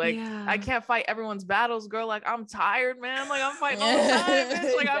too. Like I can't fight everyone's battles, girl. Like I'm tired, man. Like I'm fighting all the time.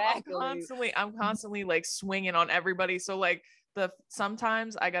 It's like I'm constantly like swinging on everybody. So like,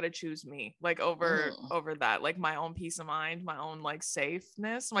 sometimes I gotta choose me, like over that, like my own peace of mind, my own like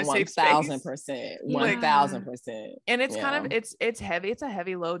safeness, my safe space. 1,000%, 1,000%. And it's kind of it's heavy. It's a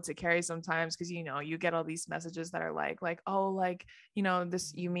heavy load to carry sometimes, because you get all these messages that are like oh, like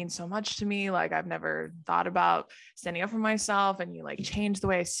this, you mean so much to me, like I've never thought about standing up for myself, and you like change the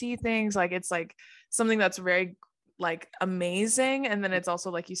way I see things. Like it's like something that's very like amazing, and then it's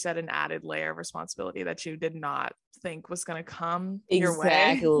also, like you said, an added layer of responsibility that you did not think was going to come your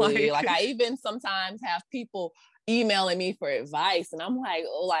way. Like I even sometimes have people emailing me for advice, and I'm like,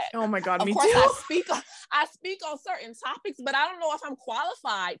 oh my god, of me course too. I speak on certain topics, but I don't know if I'm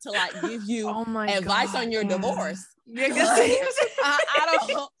qualified to like give you advice on your divorce. Yeah, I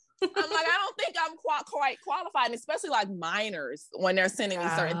don't. I'm like, I don't think I'm quite qualified, and especially like minors when they're sending me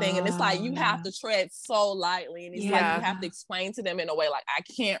certain things, and it's like you have to tread so lightly, and it's like you have to explain to them in a way like, I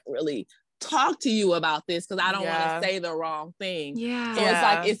can't really talk to you about this because I don't want to say the wrong thing. So it's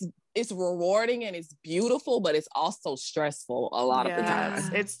like it's rewarding and it's beautiful, but it's also stressful a lot of the time.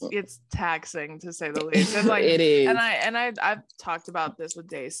 It's taxing, to say the least. And like it is. And I've talked about this with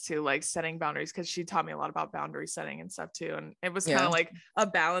Days too, like setting boundaries, because she taught me a lot about boundary setting and stuff too. And it was kind of like a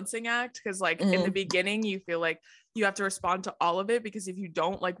balancing act, because like in the beginning you feel like you have to respond to all of it, because if you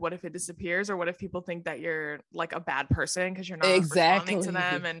don't, like, what if it disappears, or what if people think that you're like a bad person because you're not responding to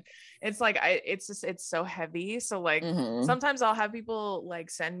them? And it's like it's so heavy. So like sometimes I'll have people like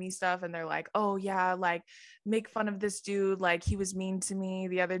send me stuff and they're like, oh yeah, like make fun of this dude, like he was mean to me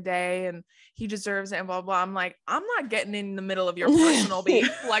the other day and he deserves it and blah blah. I'm like, I'm not getting in the middle of your personal beef.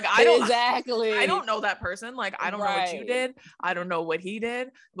 Like I don't know that person. Like I don't know what you did, I don't know what he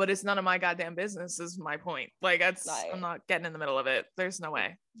did, but it's none of my goddamn business is my point. Like I'm not getting in the middle of it. There's no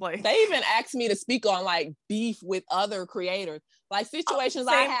way. Like they even asked me to speak on like beef with other creators, like situations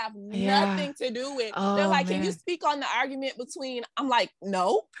I have nothing to do with. They're like, can you speak on the argument between? I'm like,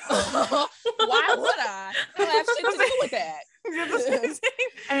 no. Why would I? I don't have shit to do with that.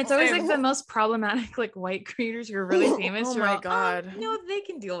 And it's always like the most problematic like white creators who are really famous. Oh my god. No, they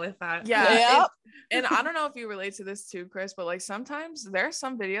can deal with that. Yeah. And I don't know if you relate to this too, Chrys, but like sometimes there are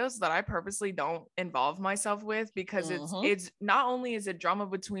some videos that I purposely don't involve myself with, because it's not only is it drama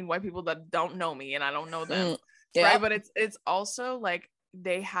between white people that don't know me and I don't know them, right? But it's also like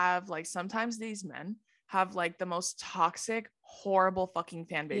they have like, sometimes these men have like the most toxic, horrible fucking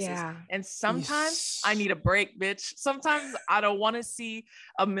fan bases. And sometimes I need a break, bitch. Sometimes I don't want to see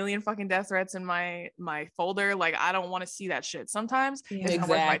a million fucking death threats in my folder. Like I don't want to see that shit. Sometimes it's not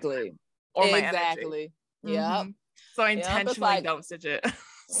worth my time or my energy. So I intentionally don't stitch it.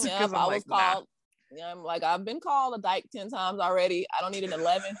 I was called. I'm like, I've been called a dyke 10 times already. I don't need an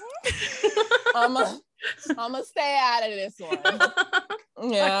 11. I'm gonna stay out of this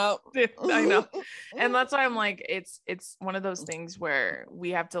one. Yeah, I know. And that's why I'm like, it's one of those things where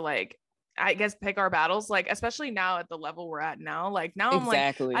we have to like, I guess, pick our battles, like especially now at the level we're at now. Like now I'm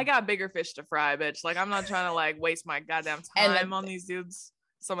like, I got bigger fish to fry, bitch. Like I'm not trying to like waste my goddamn time on these dudes.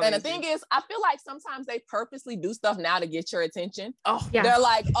 And the thing is, I feel like sometimes they purposely do stuff now to get your attention. They're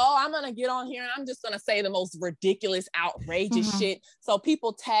like, I'm gonna get on here and I'm just gonna say the most ridiculous, outrageous shit, so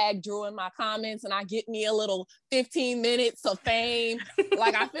people tag Drew in my comments and I get me a little 15 minutes of fame.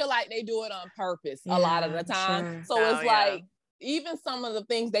 Like I feel like they do it on purpose a lot of the time. So it's like, even some of the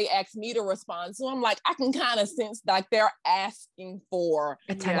things they ask me to respond to, I'm like, I can kind of sense like they're asking for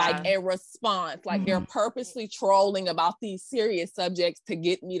like a response, like they're purposely trolling about these serious subjects to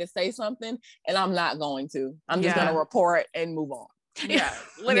get me to say something, and I'm not going to. I'm just gonna report and move on.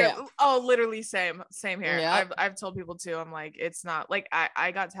 Literally same here. I've told people too, I'm like, it's not like I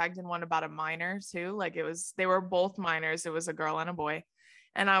got tagged in one about a minor too. Like they were both minors. It was a girl and a boy.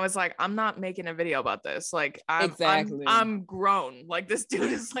 And I was like, I'm not making a video about this. Like, I'm grown. Like, this dude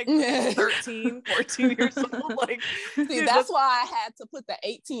is like 13, 14 years old. Like, see, that's why I had to put the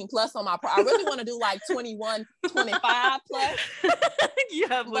 18 plus on my I really want to do like 21, 25 plus.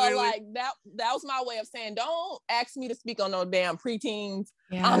 Literally. But like that was my way of saying, don't ask me to speak on no damn preteens.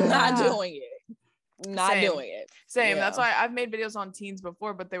 I'm not doing it. Doing it. Same. That's why I've made videos on teens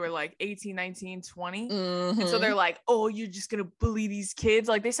before, but they were like 18, 19, 20. And so they're like, oh, you're just gonna bully these kids.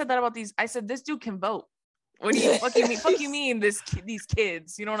 Like they said that about these. I said, this dude can vote. What do you fuck you mean these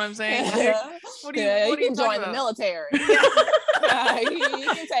kids? You know what I'm saying? Like, what do you can join the military. He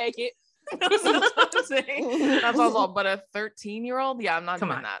can take it. That's what I'm saying. That's all. But a 13-year-old, I'm not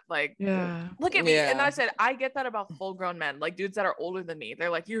doing that. Like, look at me. And I said, I get that about full-grown men, like dudes that are older than me. They're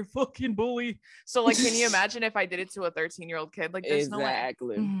like, you're a fucking bully. So like, can you imagine if I did it to a 13-year-old kid? Like, there's no way.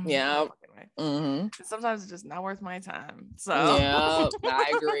 Yeah. Sometimes it's just not worth my time. So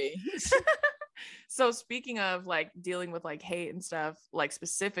I agree. So speaking of like dealing with like hate and stuff, like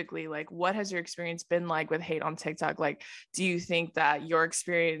specifically, like what has your experience been like with hate on TikTok? Like, do you think that your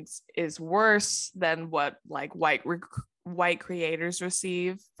experience is worse than what like white creators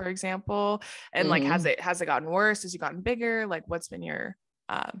receive, for example? And like, has it gotten worse? Has it gotten bigger? Like, what's been your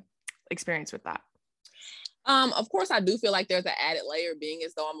experience with that? Of course, I do feel like there's an added layer being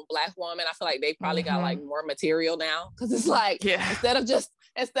as though I'm a Black woman. I feel like they probably got like more material now because it's like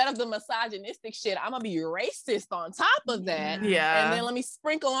instead of the misogynistic shit, I'm gonna be racist on top of that. Yeah. And then let me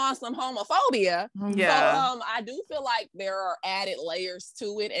sprinkle on some homophobia. Yeah. So I do feel like there are added layers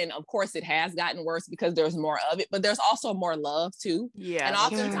to it. And of course it has gotten worse because there's more of it, but there's also more love too. Yeah. And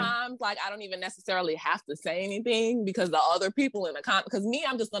oftentimes, like, I don't even necessarily have to say anything because the other people in the comment, because me,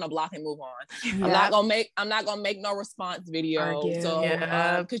 I'm just gonna block and move on. I'm not gonna make no response video. Argue. So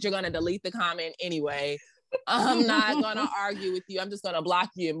because you're gonna delete the comment anyway. I'm not gonna argue with you. I'm just gonna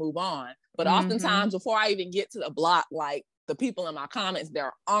block you and move on. But oftentimes before I even get to the block, like the people in my comments,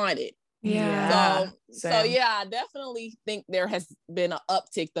 they're on it. So yeah, I definitely think there has been an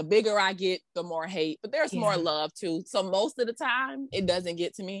uptick. The bigger I get, the more hate, but there's more love too. So most of the time it doesn't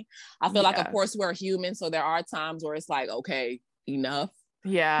get to me. I feel like, of course, we're human. So there are times where it's like, okay, enough.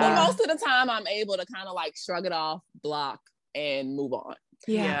 Yeah. But most of the time I'm able to kind of like shrug it off, block, and move on.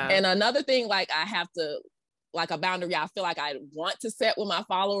 Yeah. And another thing, like I have to, like a boundary I feel like I want to set with my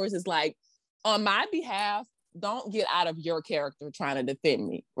followers is like, on my behalf, don't get out of your character trying to defend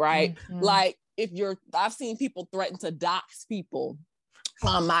me, right? Like I've seen people threaten to dox people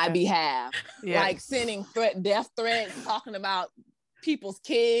on my behalf, like sending death threats, talking about people's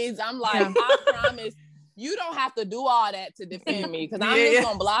kids. I'm like, I promise you don't have to do all that to defend me because I'm just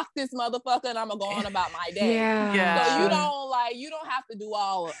gonna block this motherfucker and I'm gonna go on about my day. So you don't have to do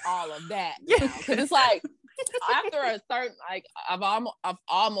all of that because it's like after a certain, like I've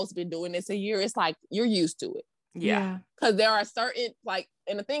almost been doing this a year. It's like you're used to it. Because there are certain, like,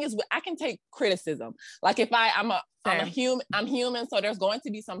 and the thing is, I can take criticism. Like if I'm human, so there's going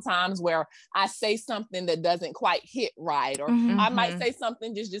to be some times where I say something that doesn't quite hit right, or I might say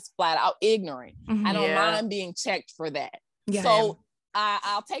something just flat out ignorant. I don't mind being checked for that. So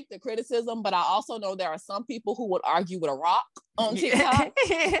I'll take the criticism, but I also know there are some people who would argue with a rock on TikTok.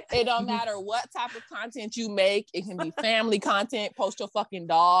 It don't matter what type of content you make. It can be family content, post your fucking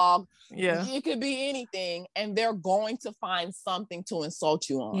dog. It could be anything. And they're going to find something to insult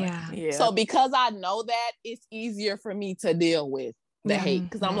you on. So because I know that, it's easier for me to deal with the hate.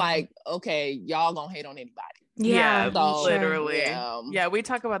 Because I'm like, okay, y'all gonna hate on anybody. So, literally. Yeah, we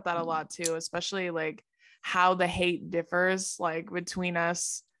talk about that a lot too, especially like how the hate differs like between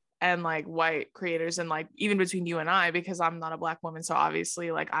us and like white creators, and like even between you and I, because I'm not a Black woman. So obviously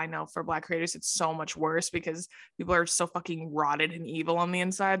like I know for Black creators it's so much worse because people are so fucking rotted and evil on the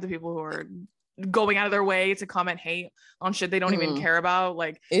inside. The people who are going out of their way to comment hate on shit they don't even care about,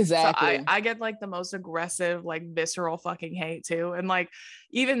 like exactly. So I get like the most aggressive, like visceral fucking hate too. And like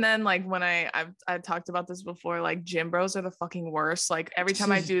even then, like when I've talked about this before, like gym bros are the fucking worst. Like every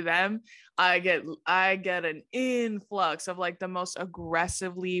time I do them, I get an influx of like the most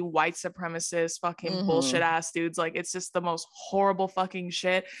aggressively white supremacist fucking bullshit ass dudes. Like it's just the most horrible fucking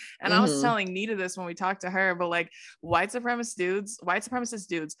shit. And I was telling Nita this when we talked to her, but like white supremacist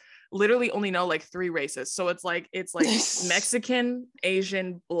dudes literally only know like 3 races. So it's like Mexican,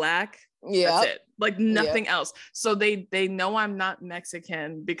 Asian, Black. That's it. Like nothing else. So they know I'm not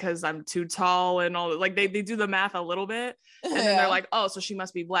Mexican because I'm too tall and all that. Like they do the math a little bit, and then they're like, oh, so she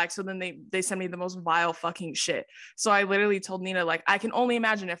must be Black. So then they send me the most vile fucking shit. So I literally told Nina, like, I can only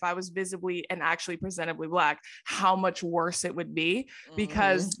imagine if I was visibly and actually presentably Black, how much worse it would be,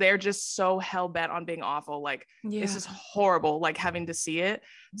 because they're just so hell bent on being awful. Like it's just horrible, like having to see it.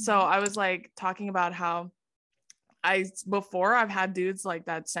 So I was like talking about how before I've had dudes like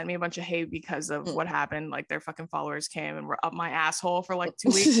that send me a bunch of hate because of what happened. Like their fucking followers came and were up my asshole for like 2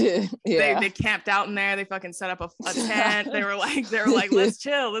 weeks. They camped out in there. They fucking set up a tent. They were like, let's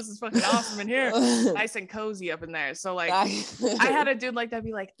chill. This is fucking awesome in here. Nice and cozy up in there. So like I had a dude like that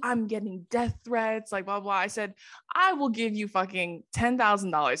be like, I'm getting death threats, like blah, blah. I said, I will give you fucking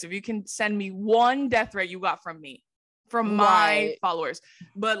 $10,000 if you can send me one death threat you got from me. From my followers,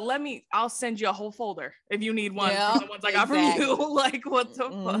 but I'll send you a whole folder if you need one from the ones I got from you. Like what the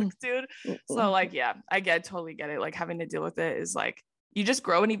fuck, dude? So like, yeah, totally get it. Like having to deal with it is like, you just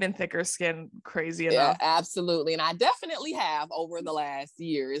grow an even thicker skin, crazy enough. Absolutely. And I definitely have over the last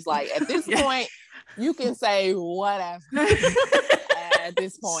years. Like at this point, you can say whatever. At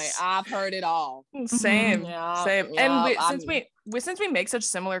this point, I've heard it all. Same. And since we make such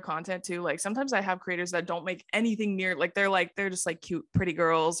similar content too, like sometimes I have creators that don't make anything near, like they're just like cute, pretty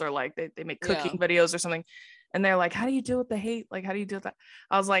girls, or like they make cooking videos or something. And they're like, how do you deal with the hate? Like, how do you deal with that?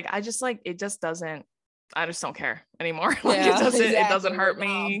 I was like, I just don't care anymore. Like it doesn't hurt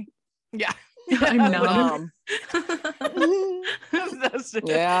me. Yeah. I'm numb.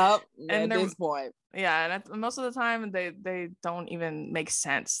 Yeah, and at this point. Yeah, and most of the time they don't even make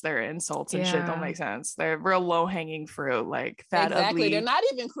sense. Their insults and shit don't make sense. They're real low-hanging fruit, like fat, ugly. They're not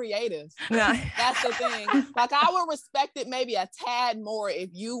even creative. No. That's the thing. Like, I would respect it maybe a tad more if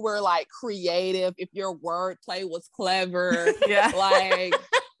you were like creative, if your wordplay was clever. Yeah. Like,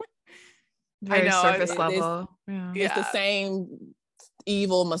 very surface level. It's the same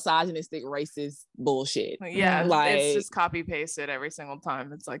evil, misogynistic, racist bullshit. Yeah, like, it's just copy pasted every single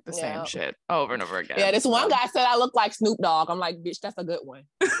time. It's like the same shit over and over again. Yeah, this one guy said I look like Snoop Dogg. I'm like, bitch, that's a good one.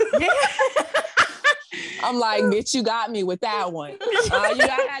 I'm like, bitch, you got me with that one.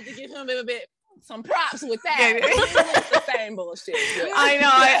 I had to give him a bit some props with that. It's the same bullshit. I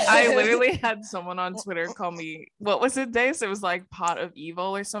know. I literally had someone on Twitter call me, what was it, Dace? It was like Pot of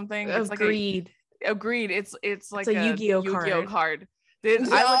Evil or something. It's Agreed. Agreed. It's like a Yu-Gi-Oh card. Dude,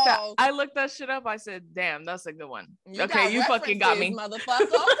 I looked that shit up. I said, damn, that's a good one. Okay, you fucking got me. Motherfucker.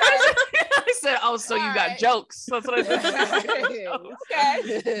 Okay. I said, oh, so you got jokes. That's what I said.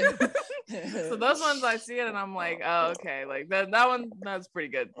 Okay. So those ones I see it and I'm like, oh, okay. Like that one, that's pretty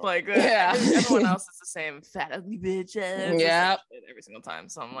good. Like everyone else is the same fat ugly bitch. Yeah. Every single time.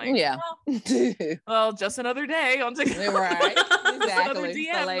 So I'm like, yeah. Well, just another day on TikTok. Right. Exactly.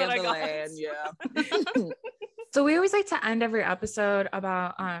 DM the lay that of I the got. land. Yeah. So we always like to end every episode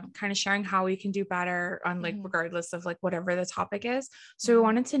about kind of sharing how we can do better on like regardless of like whatever the topic is. So we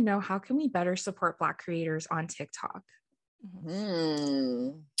wanted to know, how can we better support Black creators on TikTok?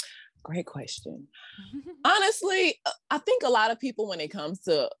 Great question. Honestly, I think a lot of people, when it comes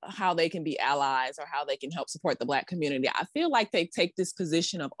to how they can be allies or how they can help support the Black community, I feel like they take this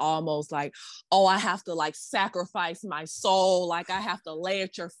position of almost like, oh, I have to like sacrifice my soul. Like, I have to lay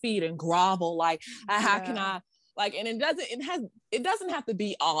at your feet and grovel. Like, how can I? Like, and it doesn't have to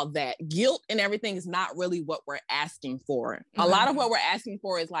be all that. Guilt and everything is not really what we're asking for. A lot of what we're asking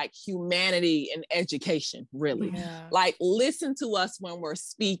for is like humanity and education, really. Yeah. Like, listen to us when we're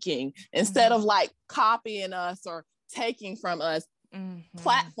speaking instead of like copying us or taking from us,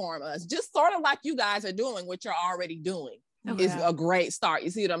 platform us. Just sort of like you guys are doing what you're already doing is a great start.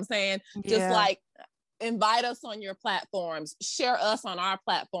 You see what I'm saying? Just like, invite us on your platforms, share us on our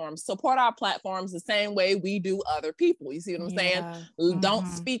platforms, support our platforms the same way we do other people. You see what I'm saying? Don't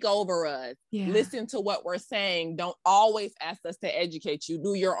speak over us. Listen to what we're saying. Don't always ask us to educate you.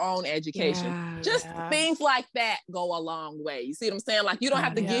 Do your own education. Just things like that go a long way. You see what I'm saying? Like, you don't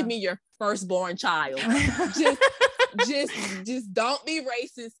have to give me your firstborn child. just don't be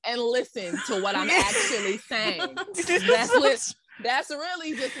racist and listen to what I'm actually saying. That's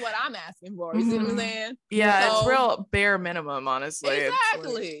really just what I'm asking for. You see what I'm saying? Yeah, so, it's real bare minimum, honestly.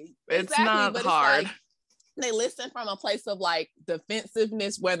 Exactly. It's not but hard. It's like, they listen from a place of like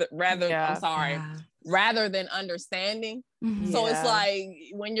defensiveness, rather than understanding. So it's like,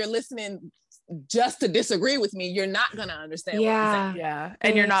 when you're listening just to disagree with me, you're not gonna understand what I'm saying. Yeah.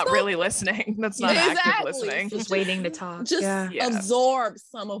 And you're not really listening. That's not active listening. Just waiting to talk. Just absorb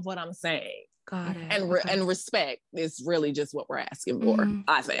some of what I'm saying. Got it. And respect is really just what we're asking for,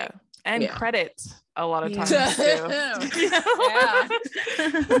 I think. And credit a lot of times too.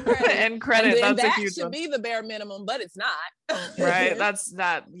 And credit. And that's that a huge should be the bare minimum, but it's not. Right. That's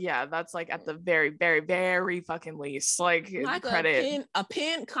like at the very, very, very fucking least. Like credit. A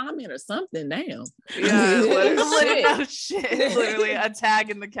pinned comment or something now. Yeah. Literally a tag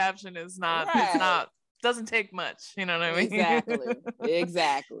in the caption is not, it's not, doesn't take much. You know what I mean?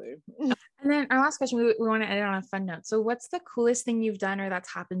 Exactly. And then our last question, we want to end on a fun note. So what's the coolest thing you've done or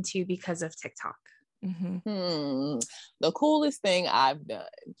that's happened to you because of TikTok? The coolest thing I've done.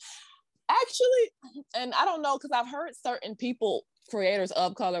 Actually, and I don't know, because I've heard certain people, creators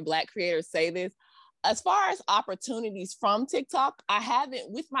of color, Black creators, say this. As far as opportunities from TikTok,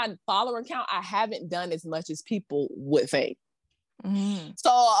 with my follower count, I haven't done as much as people would think.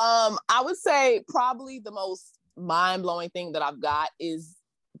 So I would say probably the most mind-blowing thing that I've got is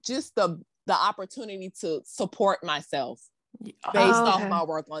just the opportunity to support myself based off my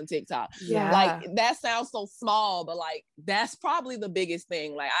work on TikTok. Like, that sounds so small, but like, that's probably the biggest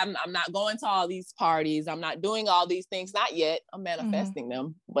thing. Like, I'm not going to all these parties. I'm not doing all these things. Not yet. I'm manifesting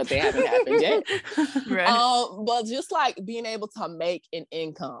them, but they haven't happened yet. But just like being able to make an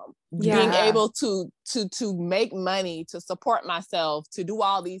income, being able to make money, to support myself, to do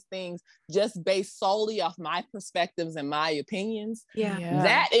all these things just based solely off my perspectives and my opinions.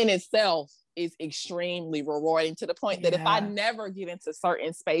 That in itself is extremely rewarding, to the point that if I never get into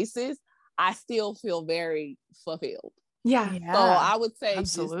certain spaces, I still feel very fulfilled. So I would say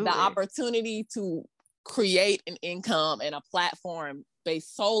just the opportunity to create an income and a platform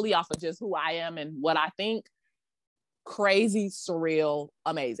based solely off of just who I am and what I think. Crazy, surreal,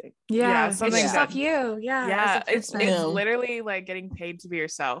 amazing. It's just off you. It's literally like getting paid to be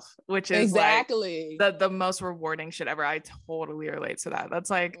yourself, which is exactly like the most rewarding shit ever. I totally relate to that. That's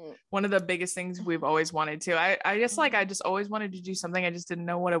like one of the biggest things we've always wanted to. I just always wanted to do something. I just didn't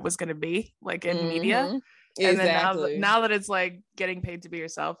know what it was going to be, like in media. And then now that it's like getting paid to be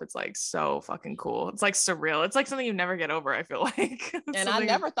yourself, it's like so fucking cool. It's like surreal. It's like something you never get over, I feel like. And I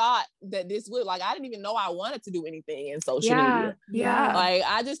never thought that this would, like, I didn't even know I wanted to do anything in social media. Like,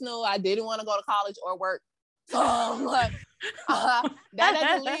 I just know I didn't want to go to college or work. That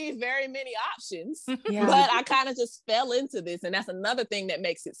doesn't leave very many options. But I kind of just fell into this. And that's another thing that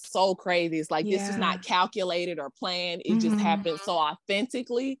makes it so crazy. It's like, this is not calculated or planned. It just happened so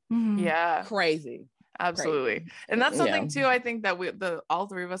authentically. Crazy. Absolutely. And that's something too, I think that all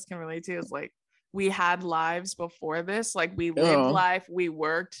three of us can relate to, is like, we had lives before this. Like, we lived life, we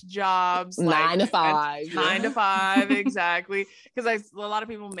worked jobs, 9 to 5. 9 to 5, exactly. Because a lot of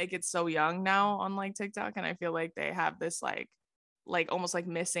people make it so young now on like TikTok, and I feel like they have this like almost like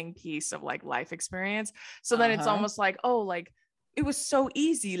missing piece of like life experience. So then it's almost like, oh, like it was so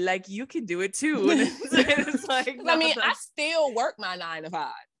easy, like you can do it too. And it's like, I mean, I still work my 9 to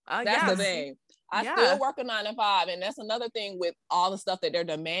 5. That's the thing. I still work a 9 to 5, and that's another thing with all the stuff that they're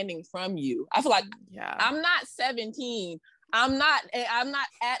demanding from you. I feel like I'm not 17. I'm not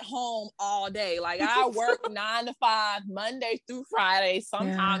at home all day. Like, I work 9 to 5, Monday through Friday,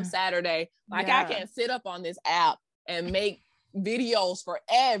 sometimes Saturday. Like, I can't sit up on this app and make videos for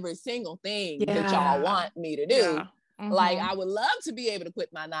every single thing that y'all want me to do. Like, I would love to be able to quit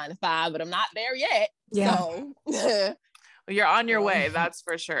my 9 to 5, but I'm not there yet. So you're on your way, that's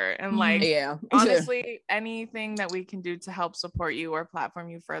for sure. And like, honestly, anything that we can do to help support you or platform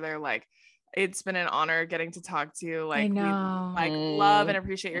you further, like, it's been an honor getting to talk to you. Like, we like love and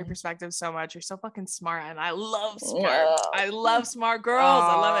appreciate your perspective so much. You're so fucking smart, and I love smart. I love smart girls.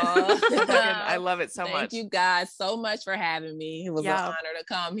 I love it. I love it so much. Thank you guys so much for having me. It was an honor to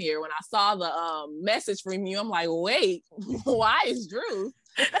come here. When I saw the message from you, I'm like, wait, why is Drew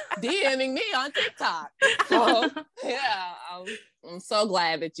DMing me on TikTok? So I'm so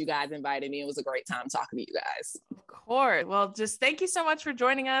glad that you guys invited me. It was a great time talking to you guys. Of course. Well, just thank you so much for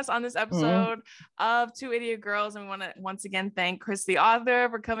joining us on this episode of Two Idiot Girls. And we want to once again thank Chrys, the author,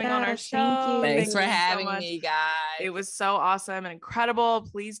 for coming on our show. Thanks for having me, guys. It was so awesome and incredible.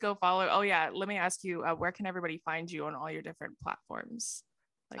 Please go follow. Oh yeah, let me ask you, where can everybody find you on all your different platforms?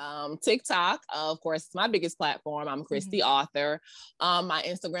 TikTok, of course, it's my biggest platform. I'm Chrys, the author. My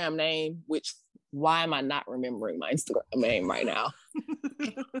Instagram name, which, why am I not remembering my Instagram name right now?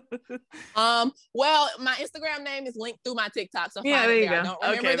 Well, my Instagram name is linked through my TikTok, so there you go. I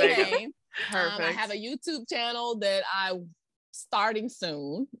don't remember the name. Perfect. I have a YouTube channel that I'm starting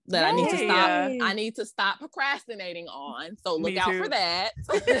soon that I need to stop. I need to stop procrastinating on. So look out for that.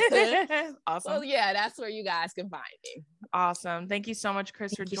 Awesome. So that's where you guys can find me. Awesome. Thank you so much,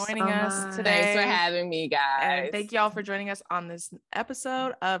 Chrys, for joining us today. Thanks for having me, guys. And thank you all for joining us on this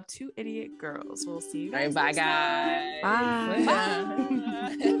episode of Two Idiot Girls. We'll see you guys. Bye, guys. Bye.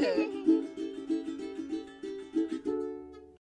 Bye.